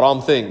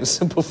haram things.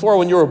 Before,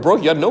 when you were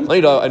broke, you had no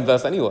money to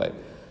invest anyway.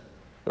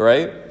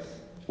 Right?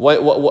 When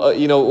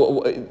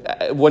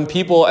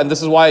people, and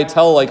this is why I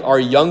tell our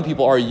young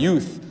people, our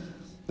youth,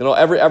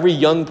 Every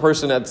young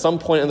person at some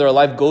point in their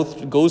life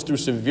goes through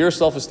severe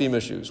self-esteem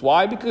issues.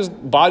 Why? Because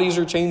bodies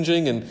are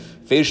changing and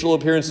facial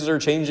appearances are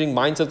changing,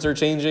 mindsets are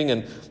changing,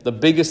 and the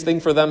biggest thing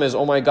for them is,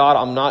 oh my God,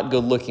 I'm not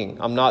good looking,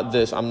 I'm not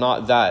this, I'm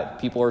not that,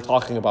 people are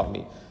talking about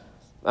me.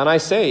 And I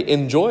say,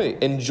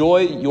 enjoy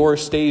your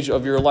stage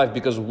of your life,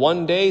 because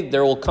one day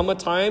there will come a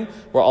time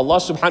where Allah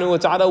subhanahu wa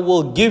ta'ala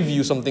will give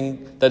you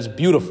something that's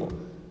beautiful.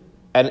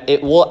 And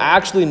it will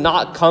actually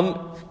not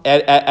come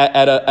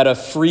at a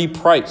free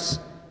price.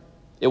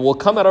 It will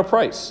come at a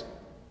price.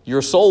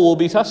 Your soul will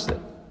be tested.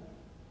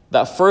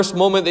 That first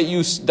moment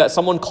that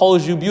someone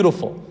calls you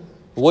beautiful,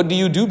 what do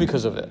you do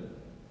because of it?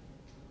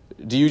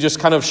 Do you just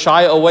kind of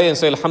shy away and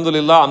say,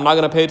 Alhamdulillah, I'm not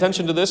going to pay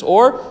attention to this?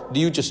 Or do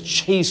you just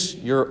chase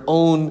your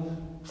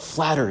own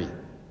flattery?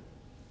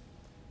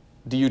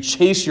 Do you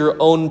chase your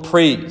own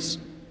praise?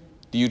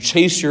 Do you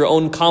chase your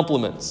own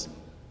compliments?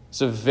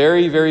 It's a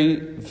very, very,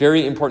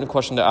 very important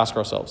question to ask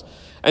ourselves.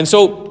 And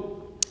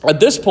so, at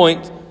this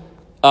point,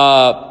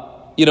 they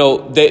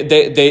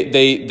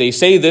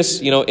say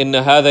this,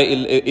 inna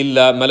hadha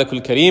illa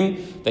malakul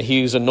kareem, that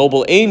he is a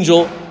noble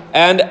angel.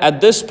 And at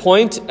this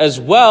point as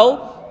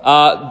well,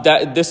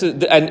 that this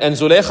is, and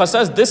Zulaykha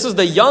says, this is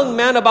the young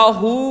man about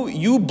who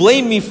you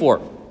blame me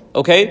for.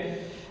 Okay?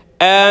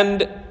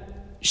 And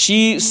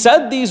she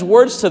said these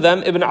words to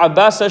them, Ibn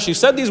Abbas says, she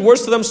said these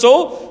words to them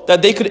so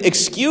that they could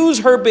excuse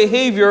her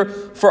behavior,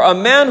 for a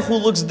man who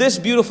looks this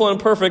beautiful and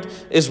perfect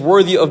is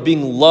worthy of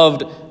being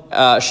loved,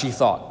 she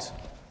thought.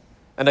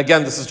 And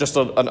again, this is just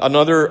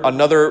another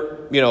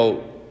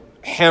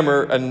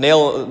hammer, a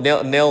nail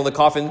in the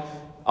coffin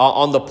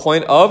on the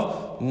point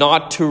of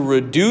not to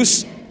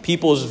reduce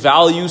people's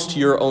values to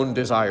your own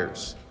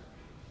desires.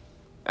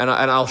 And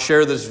I'll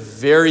share this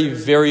very,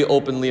 very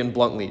openly and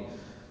bluntly,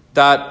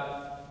 that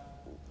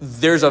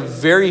there's a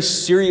very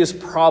serious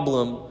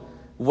problem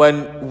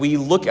when we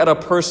look at a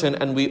person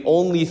and we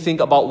only think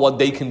about what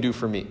they can do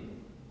for me.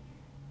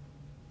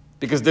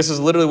 Because this is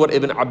literally what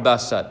Ibn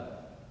Abbas said.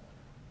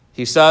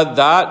 He said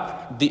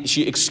that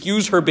she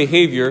excused her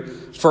behavior,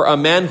 for a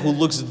man who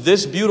looks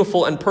this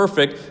beautiful and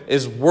perfect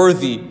is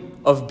worthy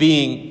of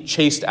being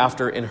chased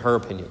after, in her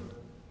opinion.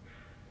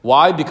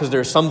 Why? Because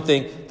there's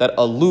something that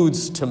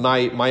alludes to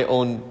my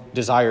own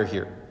desire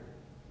here.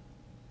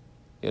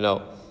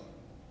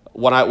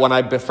 When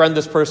I befriend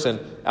this person,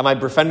 am I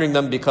befriending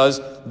them because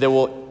they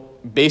will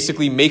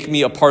basically make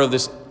me a part of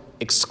this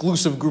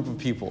exclusive group of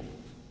people?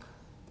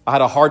 I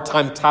had a hard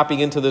time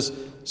tapping into this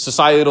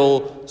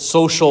societal,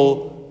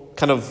 social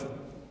kind of,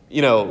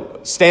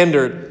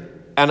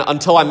 standard. And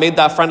until I made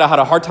that friend, I had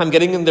a hard time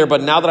getting in there.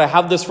 But now that I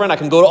have this friend, I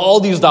can go to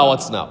all these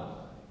da'wats now.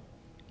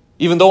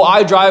 Even though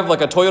I drive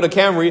like a Toyota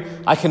Camry,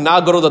 I can now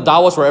go to the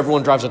da'wats where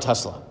everyone drives a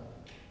Tesla.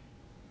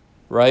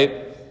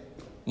 Right?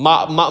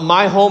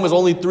 My home is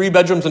only 3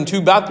 bedrooms and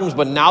 2 bathrooms,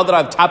 but now that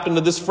I've tapped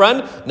into this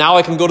friend, now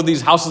I can go to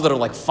these houses that are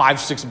like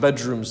 5-6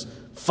 bedrooms,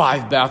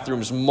 5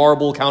 bathrooms,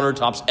 marble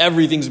countertops,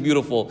 everything's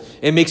beautiful.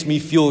 It makes me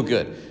feel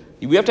good.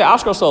 We have to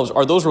ask ourselves,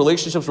 are those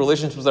relationships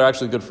that are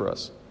actually good for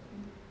us?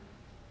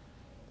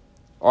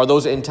 Are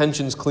those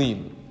intentions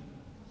clean?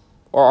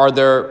 Or are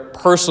there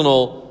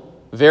personal,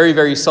 very,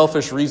 very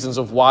selfish reasons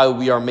of why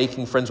we are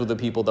making friends with the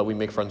people that we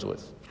make friends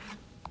with?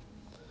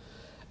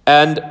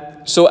 And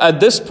so at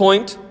this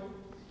point,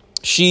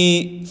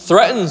 she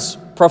threatens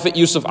Prophet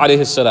Yusuf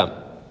alayhi salam.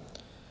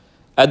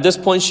 At this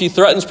point, she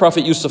threatens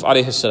Prophet Yusuf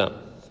alayhi salam.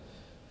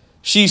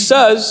 She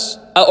says,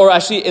 or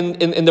actually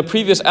in the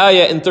previous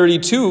ayah in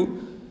 32,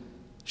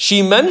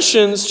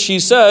 she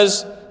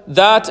says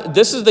that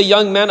this is the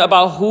young man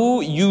about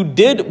who you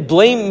did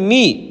blame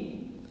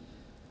me.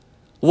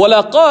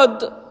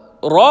 وَلَقَدْ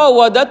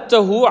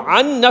رَاوَدَتَّهُ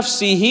عَنْ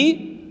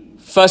نَفْسِهِ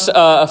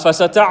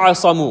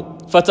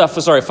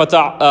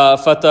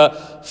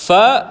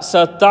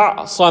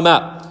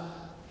فَسَتَعْصَمَا.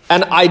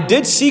 And I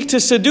did seek to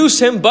seduce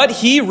him, but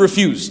he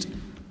refused.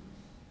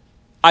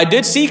 I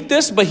did seek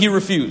this, but he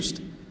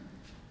refused.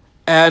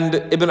 And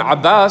Ibn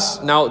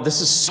Abbas, now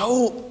this is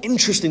so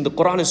interesting, the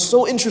Quran is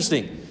so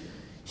interesting.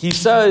 He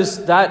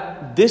says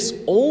that this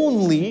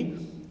only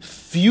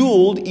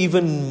fueled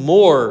even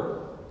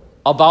more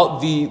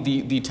about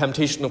the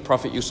temptation of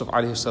Prophet Yusuf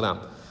alayhi salam.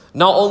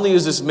 Not only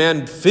is this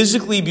man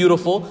physically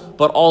beautiful,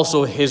 but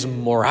also his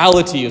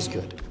morality is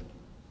good.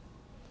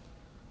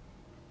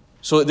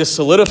 So this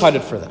solidified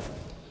it for them.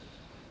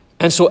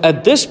 And so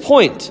at this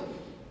point,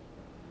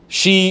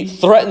 she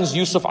threatens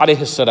Yusuf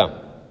alayhi salam.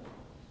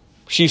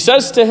 She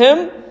says to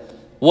him,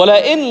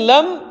 وَلَئِن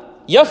لَمْ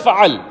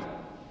يَفْعَلْ.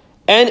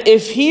 And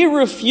if he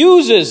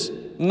refuses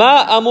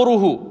مَا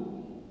أَمُرُهُ,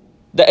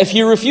 that if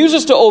he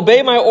refuses to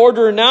obey my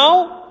order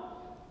now,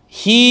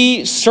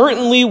 he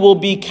certainly will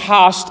be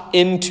cast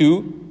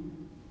into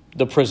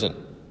the prison.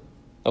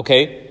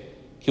 Okay?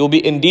 He will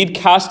be indeed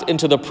cast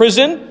into the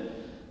prison,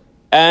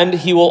 and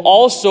he will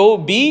also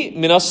be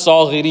مِنَ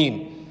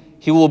الصَّاغِرِينَ.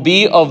 He will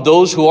be of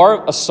those who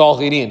are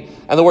as-saghirin.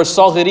 And the word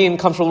saghirin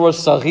comes from the word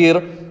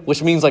saghir,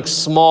 which means like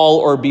small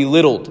or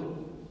belittled.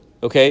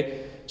 Okay?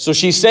 So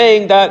she's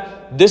saying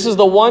that this is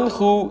the one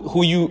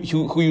who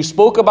you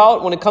spoke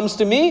about when it comes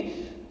to me.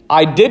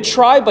 I did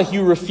try, but he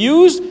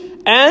refused.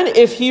 And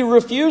if he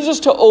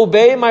refuses to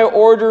obey my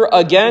order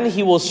again,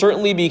 he will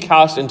certainly be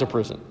cast into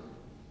prison.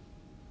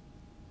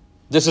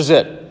 This is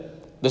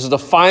it. This is the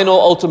final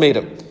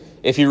ultimatum.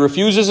 If he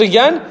refuses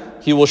again,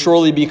 he will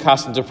surely be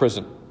cast into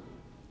prison.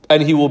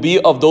 And he will be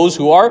of those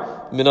who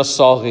are minas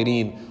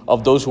saghirin,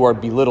 of those who are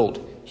belittled.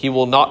 He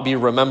will not be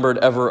remembered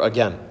ever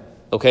again.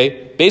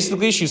 Okay?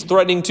 Basically, she's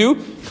threatening to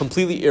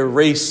completely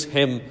erase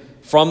him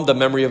from the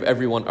memory of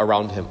everyone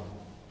around him.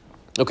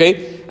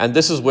 Okay? And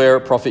this is where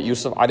Prophet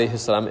Yusuf alayhi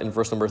salam in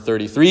verse number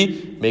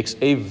 33 makes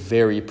a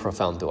very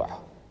profound dua.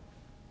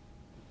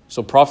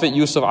 So Prophet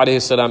Yusuf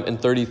alayhi salam in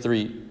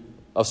 33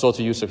 of Surah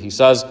Yusuf, he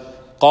says,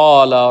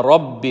 قَالَ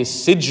رَبِّ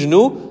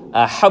السِّجْنُ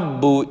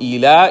أَحَبُّ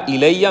إِلَيَّ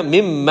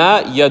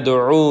مِمَّا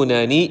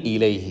يَدْعُونَنِي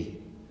إِلَيْهِ.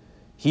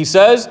 He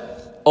says,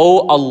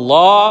 O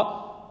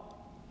Allah,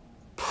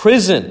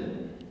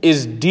 prison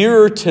is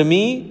dearer to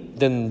me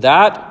than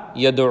that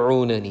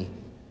يَدْعُونَنِي,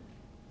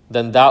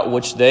 than that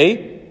which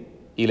they,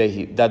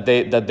 إِلَيْهِ, that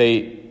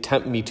they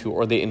tempt me to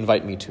or they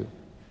invite me to.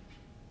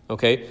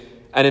 Okay?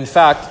 And in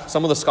fact,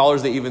 some of the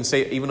scholars, they even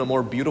say, even a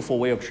more beautiful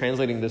way of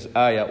translating this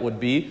ayah would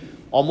be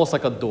almost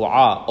like a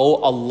dua. Oh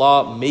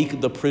Allah,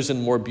 make the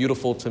prison more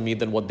beautiful to me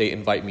than what they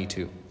invite me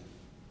to.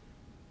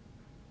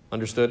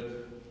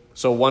 Understood?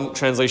 So one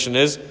translation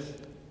is,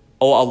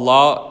 Oh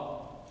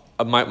Allah,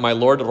 my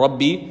Lord,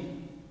 Rabbi,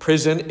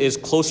 prison is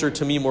closer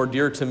to me, more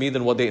dear to me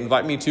than what they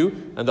invite me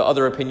to. And the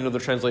other opinion of the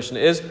translation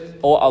is,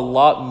 Oh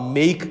Allah,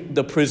 make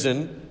the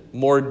prison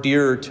more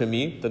dearer to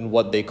me than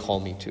what they call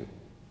me to.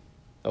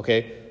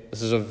 Okay?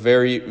 This is a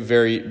very,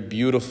 very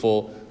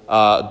beautiful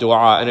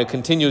dua. And it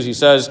continues, he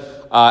says,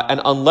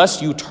 and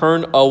unless you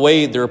turn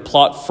away their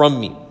plot from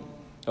me.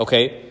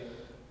 Okay?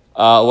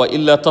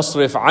 وَإِلَّا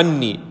تَصْرِفْ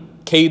عَنِّي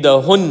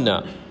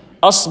كَيْدَهُنَّ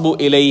أَصْبُ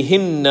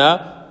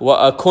إِلَيْهِنَّ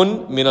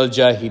وَأَكُنْ مِنَ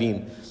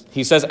الْجَاهِلِينَ.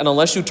 He says, and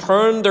unless you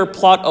turn their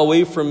plot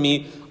away from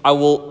me, I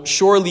will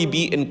surely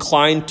be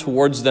inclined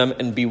towards them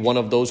and be one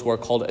of those who are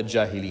called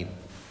al-jahilin.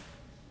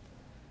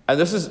 And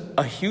this is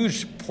a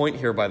huge point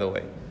here, by the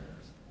way,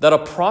 that a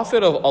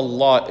prophet of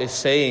Allah is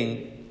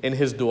saying in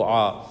his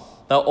dua,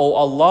 that, oh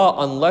Allah,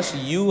 unless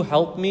you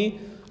help me,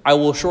 I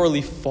will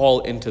surely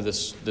fall into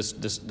this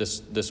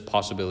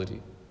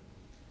possibility.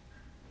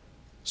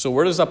 So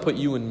where does that put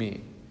you and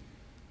me?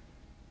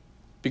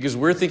 Because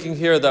we're thinking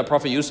here that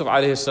Prophet Yusuf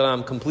alayhi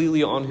salam,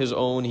 completely on his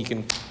own, he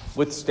can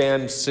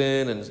withstand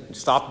sin and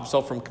stop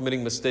himself from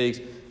committing mistakes.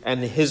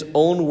 And his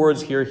own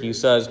words here, he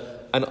says,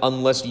 and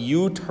unless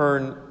you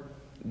turn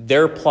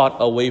their plot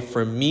away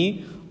from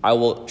me, I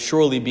will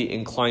surely be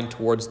inclined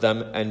towards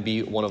them and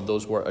be one of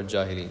those who are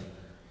al-jahilin.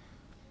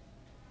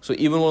 So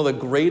even one of the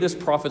greatest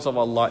prophets of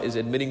Allah is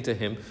admitting to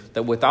him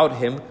that without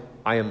him,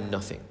 I am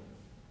nothing.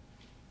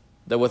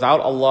 That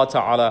without Allah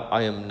Ta'ala,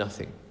 I am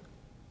nothing.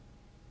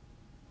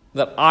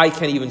 That I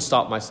can't even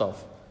stop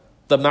myself.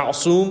 The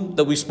ma'soom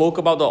that we spoke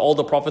about, that all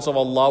the prophets of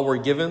Allah were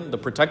given, the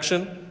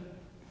protection,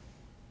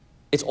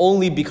 it's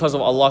only because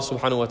of Allah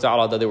Subhanahu wa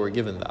Ta'ala that they were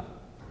given that.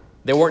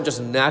 They weren't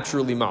just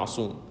naturally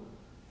ma'soom.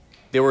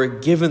 They were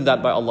given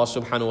that by Allah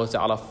Subhanahu wa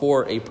Ta'ala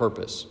for a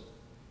purpose.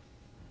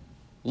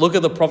 Look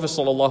at the Prophet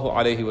Sallallahu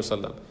Alaihi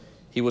Wasallam.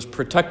 He was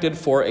protected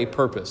for a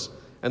purpose.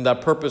 And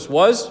that purpose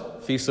was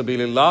fi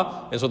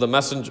sabilillah. And so the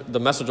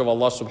message of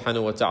Allah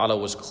Subhanahu wa Ta'ala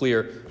was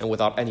clear and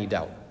without any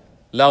doubt.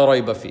 La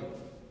rayba fi.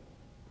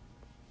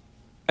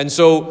 And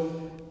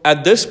so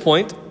at this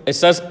point, it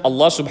says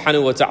Allah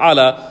Subhanahu wa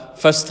Ta'ala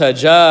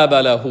فَاسْتَجَابَ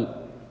لَهُ.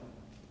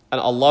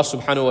 And Allah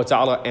Subhanahu wa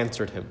Ta'ala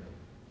answered him.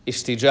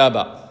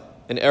 Istijaba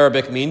in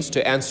Arabic means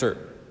to answer,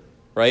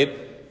 right?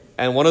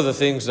 And one of the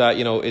things that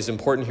is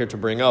important here to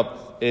bring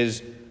up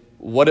is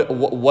what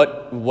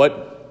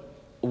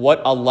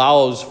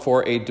allows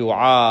for a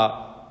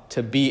dua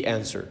to be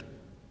answered.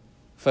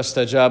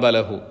 فَاسْتَجَابَ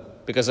لَهُ.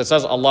 Because it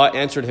says Allah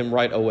answered him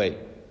right away.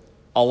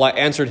 Allah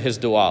answered his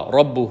dua,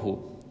 Rabbuhu.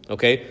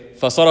 Okay?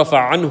 فَصَرَفَ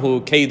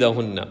عَنْهُ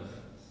كَيْدَهُنَّ.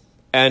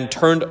 And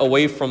turned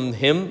away from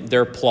him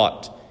their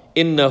plot.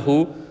 إِنَّهُ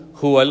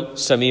هُوَ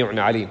السَّمِيعُ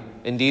الْعَلِيمُ.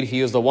 Indeed,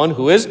 he is the one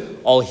who is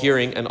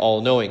all-hearing and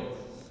all-knowing.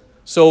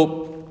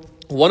 So,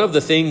 one of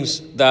the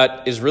things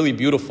that is really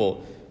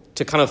beautiful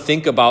to kind of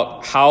think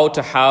about how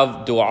to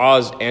have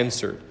du'as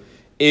answered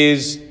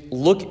is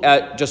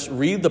just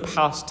read the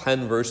past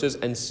 10 verses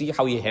and see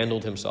how he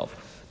handled himself.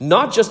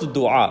 Not just the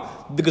dua,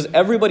 because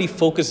everybody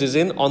focuses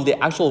in on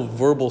the actual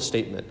verbal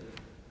statement.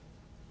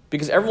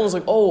 Because everyone's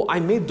like, oh, I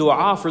made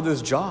dua for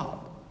this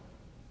job.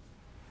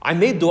 I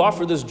made dua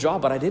for this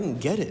job, but I didn't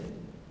get it.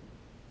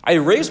 I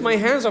raised my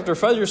hands after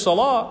Fajr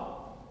Salah,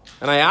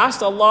 and I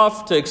asked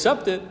Allah to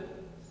accept it.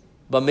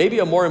 But maybe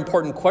a more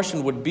important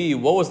question would be,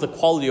 what was the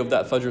quality of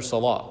that Fajr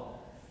Salah?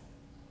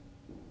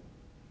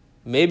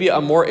 Maybe a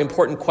more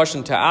important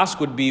question to ask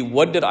would be,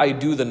 what did I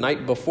do the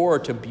night before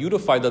to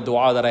beautify the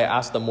dua that I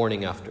asked the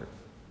morning after?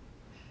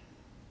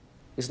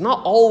 It's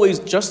not always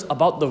just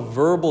about the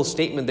verbal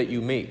statement that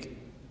you make.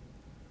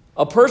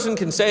 A person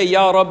can say,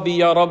 Ya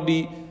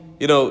Rabbi,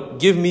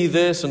 give me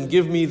this and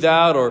give me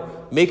that, or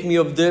make me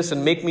of this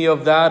and make me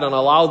of that, and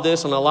allow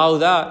this and allow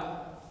that.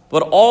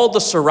 But all the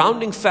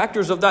surrounding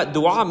factors of that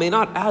dua may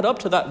not add up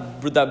to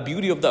that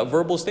beauty of that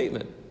verbal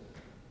statement.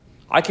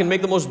 I can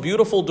make the most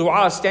beautiful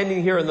dua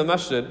standing here in the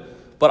masjid,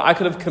 but I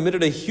could have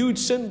committed a huge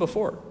sin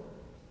before.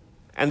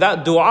 And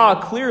that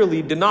dua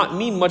clearly did not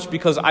mean much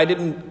because I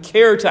didn't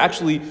care to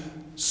actually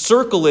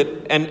circle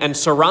it and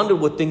surround it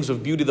with things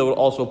of beauty that would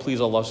also please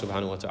Allah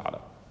subhanahu wa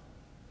ta'ala.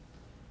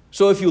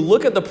 So if you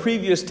look at the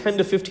previous 10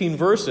 to 15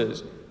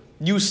 verses,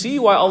 you see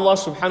why Allah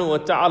subhanahu wa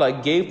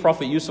ta'ala gave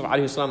Prophet Yusuf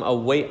alayhi salam a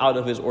way out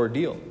of his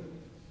ordeal.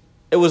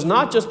 It was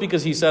not just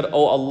because he said,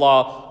 oh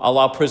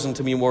Allah prisoned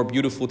to me more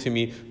beautiful to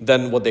me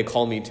than what they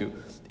call me to.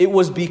 It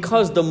was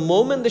because the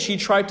moment that she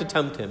tried to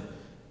tempt him,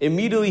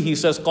 immediately he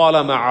says, قَالَ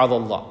مَعَاذَ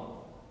اللَّهِ.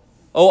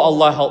 Oh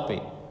Allah, help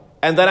me.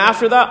 And then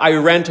after that, I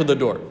ran to the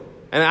door.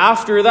 And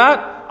after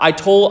that,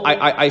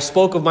 I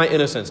spoke of my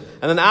innocence.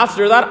 And then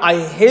after that, I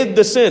hid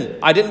the sin.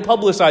 I didn't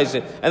publicize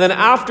it. And then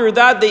after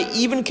that, they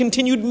even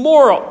continued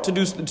more to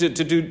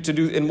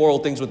do immoral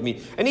things with me.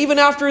 And even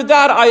after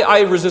that,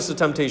 I resisted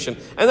temptation.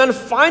 And then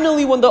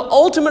finally, when the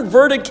ultimate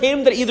verdict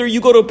came that either you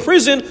go to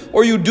prison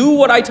or you do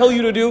what I tell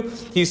you to do,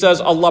 he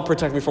says, Allah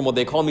protect me from what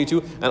they call me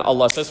to. And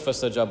Allah says,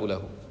 فَاسْتَجَابُوا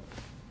لَهُ.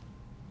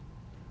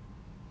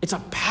 It's a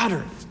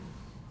pattern.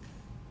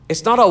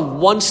 It's not a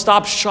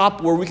one-stop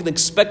shop where we can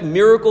expect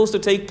miracles to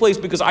take place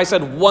because I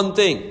said one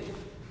thing.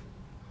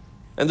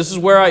 And this is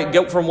where I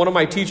get from one of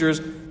my teachers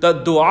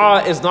that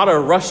dua is not a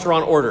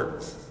restaurant order.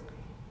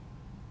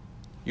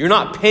 You're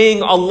not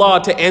paying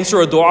Allah to answer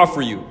a dua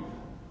for you.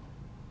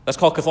 That's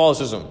called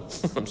Catholicism.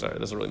 I'm sorry,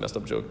 that's a really messed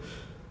up joke.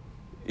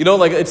 You know,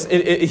 like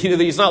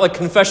it's not like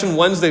Confession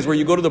Wednesdays where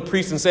you go to the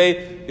priest and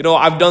say, you know,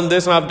 I've done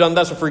this and I've done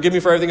that, so forgive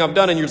me for everything I've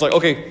done. And you're just like,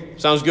 okay,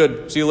 sounds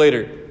good. See you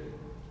later.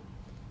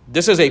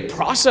 This is a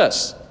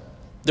process.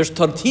 There's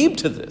tartib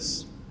to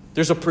this.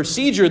 There's a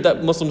procedure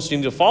that Muslims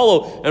need to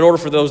follow in order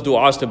for those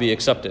du'as to be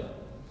accepted.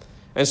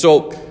 And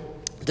so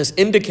this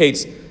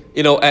indicates,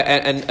 you know,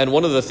 and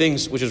one of the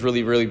things which is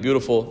really, really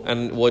beautiful,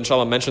 and we'll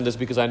inshallah mention this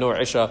because I know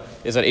Isha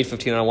is at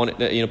 8:15 and I want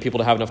people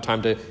to have enough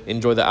time to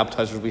enjoy the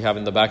appetizers we have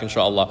in the back,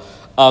 inshallah.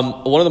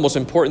 One of the most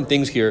important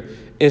things here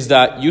is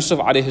that Yusuf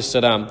alayhi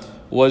salam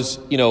was,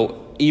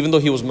 even though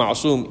he was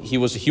ma'asum, he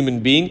was a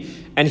human being,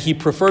 and he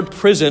preferred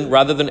prison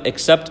rather than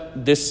accept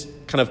this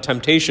kind of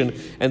temptation.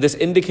 And this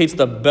indicates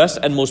the best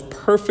and most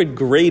perfect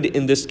grade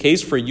in this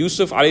case for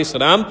Yusuf alayhi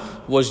salam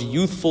was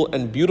youthful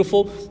and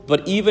beautiful,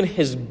 but even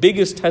his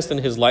biggest test in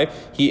his life,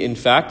 he in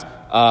fact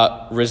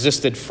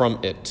resisted from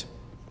it.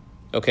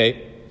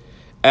 Okay?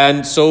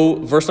 And so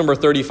verse number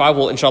 35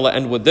 will inshallah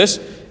end with this.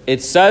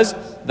 It says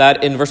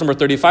that in verse number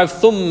 35,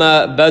 ثُمَّ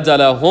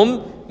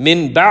بَدَلَهُمْ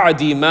من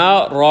بعد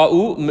ما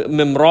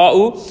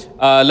رأوا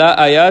لا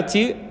آيات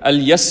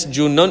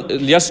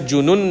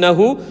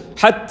ليسجننه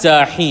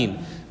حتى حين.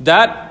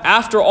 That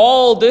after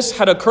all this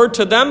had occurred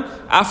to them,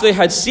 after they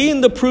had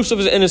seen the proofs of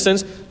his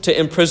innocence, to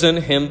imprison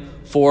him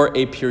for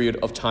a period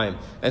of time.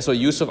 And so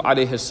Yusuf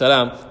alayhi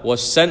salam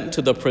was sent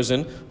to the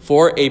prison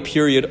for a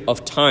period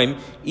of time,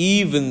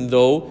 even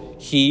though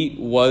he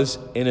was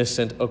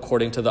innocent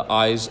according to the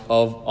eyes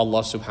of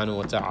Allah subhanahu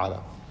wa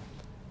ta'ala.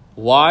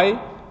 Why?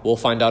 We'll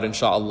find out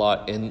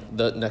inshallah in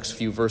the next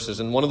few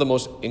verses. And one of the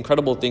most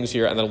incredible things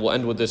here, and then we'll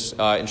end with this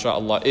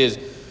inshallah, is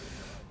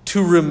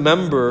to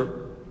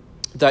remember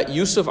that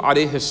Yusuf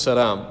alayhi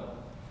salam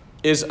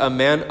is a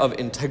man of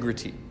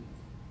integrity.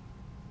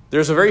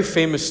 There's a very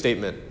famous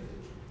statement,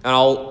 and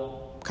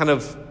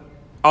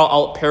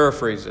I'll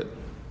paraphrase it,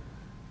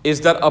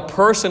 is that a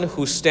person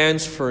who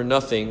stands for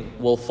nothing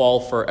will fall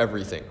for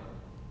everything.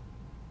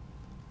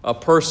 A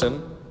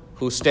person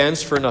who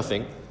stands for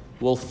nothing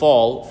will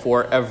fall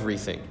for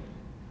everything.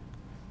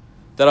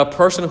 That a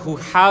person who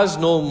has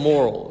no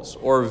morals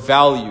or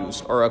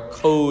values or a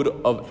code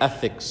of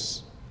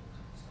ethics,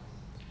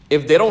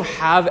 if they don't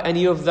have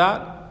any of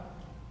that,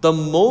 the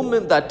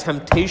moment that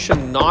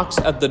temptation knocks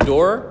at the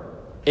door,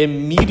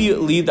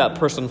 immediately that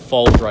person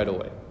falls right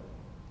away.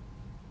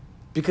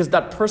 Because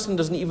that person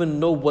doesn't even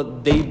know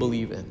what they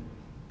believe in.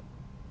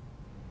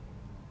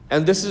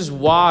 And this is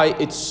why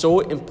it's so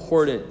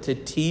important to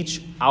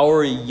teach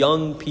our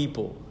young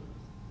people.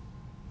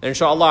 And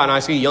inshallah, and I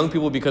say young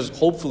people because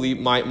hopefully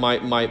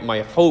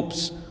my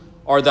hopes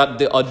are that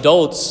the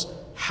adults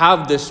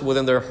have this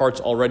within their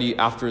hearts already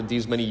after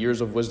these many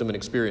years of wisdom and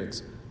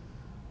experience.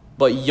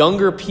 But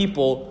younger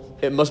people,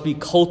 it must be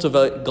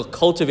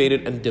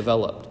cultivated and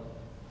developed.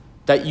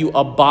 That you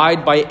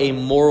abide by a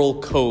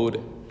moral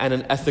code and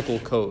an ethical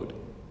code.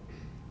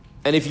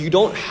 And if you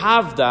don't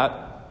have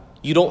that,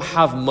 you don't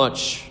have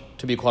much,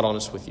 to be quite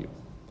honest with you.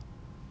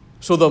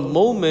 So the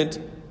moment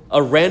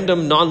a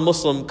random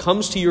non-Muslim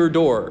comes to your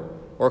door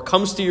or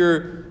comes to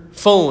your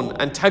phone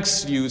and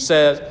texts you,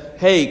 says,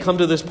 hey, come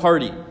to this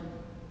party.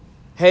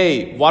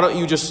 Hey, why don't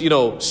you just,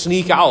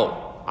 sneak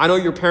out? I know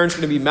your parents are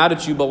going to be mad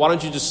at you, but why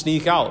don't you just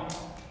sneak out?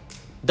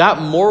 That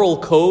moral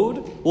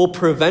code will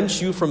prevent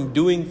you from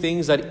doing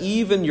things that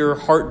even your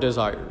heart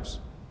desires.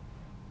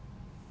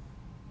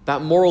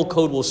 That moral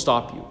code will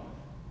stop you.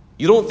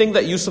 You don't think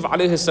that Yusuf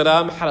alayhi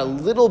salam had a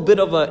little bit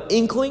of an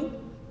inkling?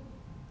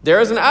 There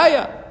is an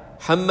ayah.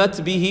 hammat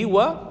bihi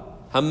wa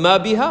hamma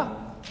biha.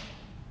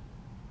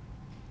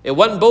 It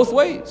went both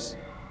ways.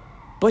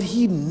 But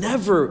he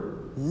never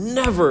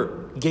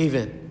gave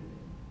in.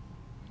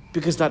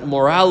 Because that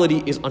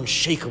morality is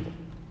unshakable.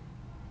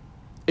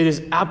 It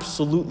is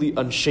absolutely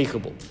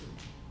unshakable.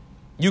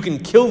 You can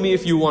kill me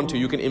if you want to.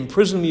 You can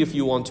imprison me if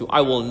you want to.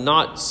 I will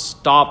not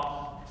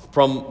stop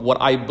from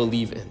what I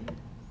believe in.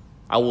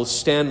 I will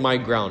stand my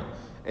ground.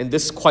 And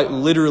this quite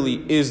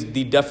literally is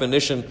the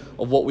definition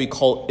of what we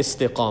call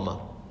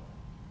istiqamah.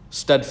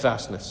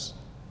 Steadfastness.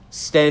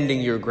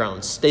 Standing your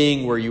ground.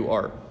 Staying where you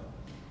are.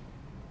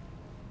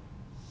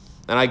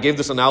 And I gave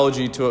this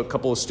analogy to a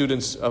couple of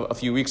students a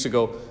few weeks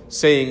ago,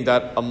 saying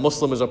that a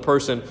Muslim is a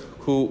person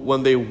who,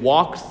 when they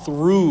walk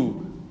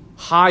through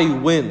high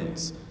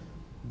winds,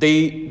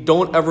 they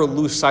don't ever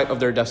lose sight of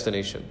their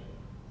destination.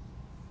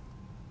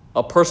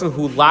 A person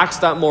who lacks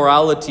that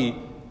morality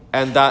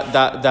and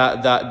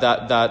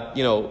that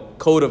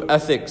code of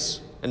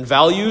ethics and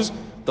values,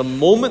 the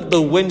moment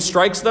the wind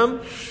strikes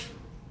them,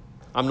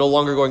 I'm no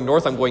longer going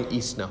north, I'm going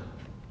east now.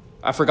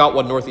 I forgot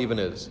what north even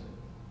is.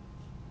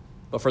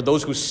 But for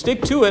those who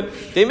stick to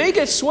it, they may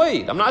get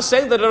swayed. I'm not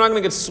saying that they're not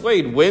going to get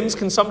swayed. Winds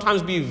can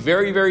sometimes be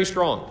very, very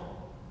strong.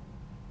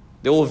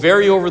 They will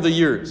vary over the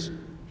years.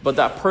 But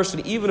that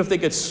person, even if they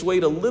get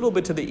swayed a little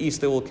bit to the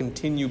east, they will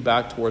continue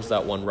back towards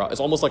that one route.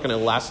 It's almost like an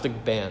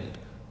elastic band.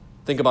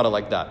 Think about it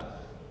like that.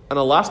 An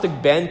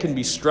elastic band can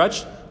be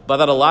stretched, but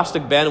that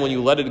elastic band, when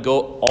you let it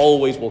go,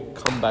 always will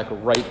come back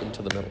right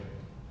into the middle.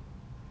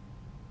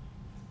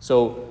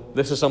 So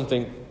this is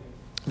something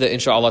that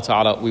inshaAllah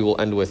ta'ala we will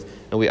end with.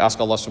 And we ask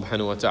Allah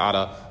subhanahu wa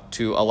ta'ala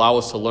to allow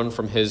us to learn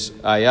from His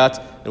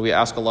ayat. And we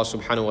ask Allah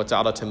subhanahu wa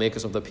ta'ala to make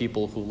us of the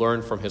people who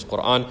learn from His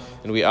Qur'an.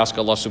 And we ask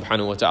Allah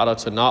subhanahu wa ta'ala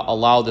to not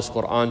allow this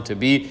Qur'an to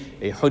be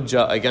a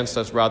hujjah against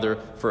us, rather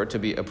for it to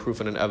be a proof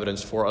and an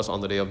evidence for us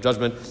on the Day of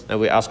Judgment. And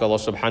we ask Allah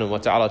subhanahu wa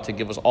ta'ala to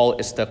give us all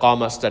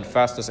istiqamah,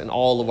 steadfastness in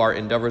all of our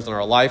endeavors in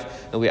our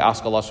life. And we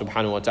ask Allah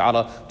subhanahu wa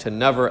ta'ala to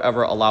never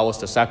ever allow us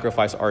to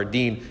sacrifice our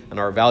deen and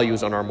our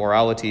values and our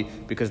morality,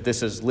 because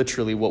this is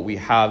literally what we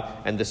have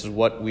and this is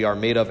what we are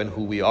made of and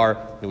who we are.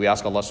 And we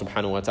ask Allah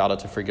subhanahu wa ta'ala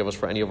to forgive us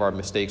for any of our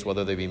mistakes,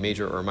 whether they be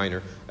major or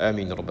minor.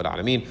 Ameen ya Rabbil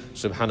Alameen.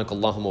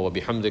 Subhanakallahumma wa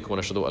bihamdik wa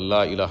nashhadu an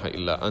la ilaha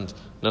illa ant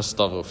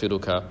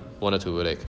nastaghfiruka wa natubu ilayk.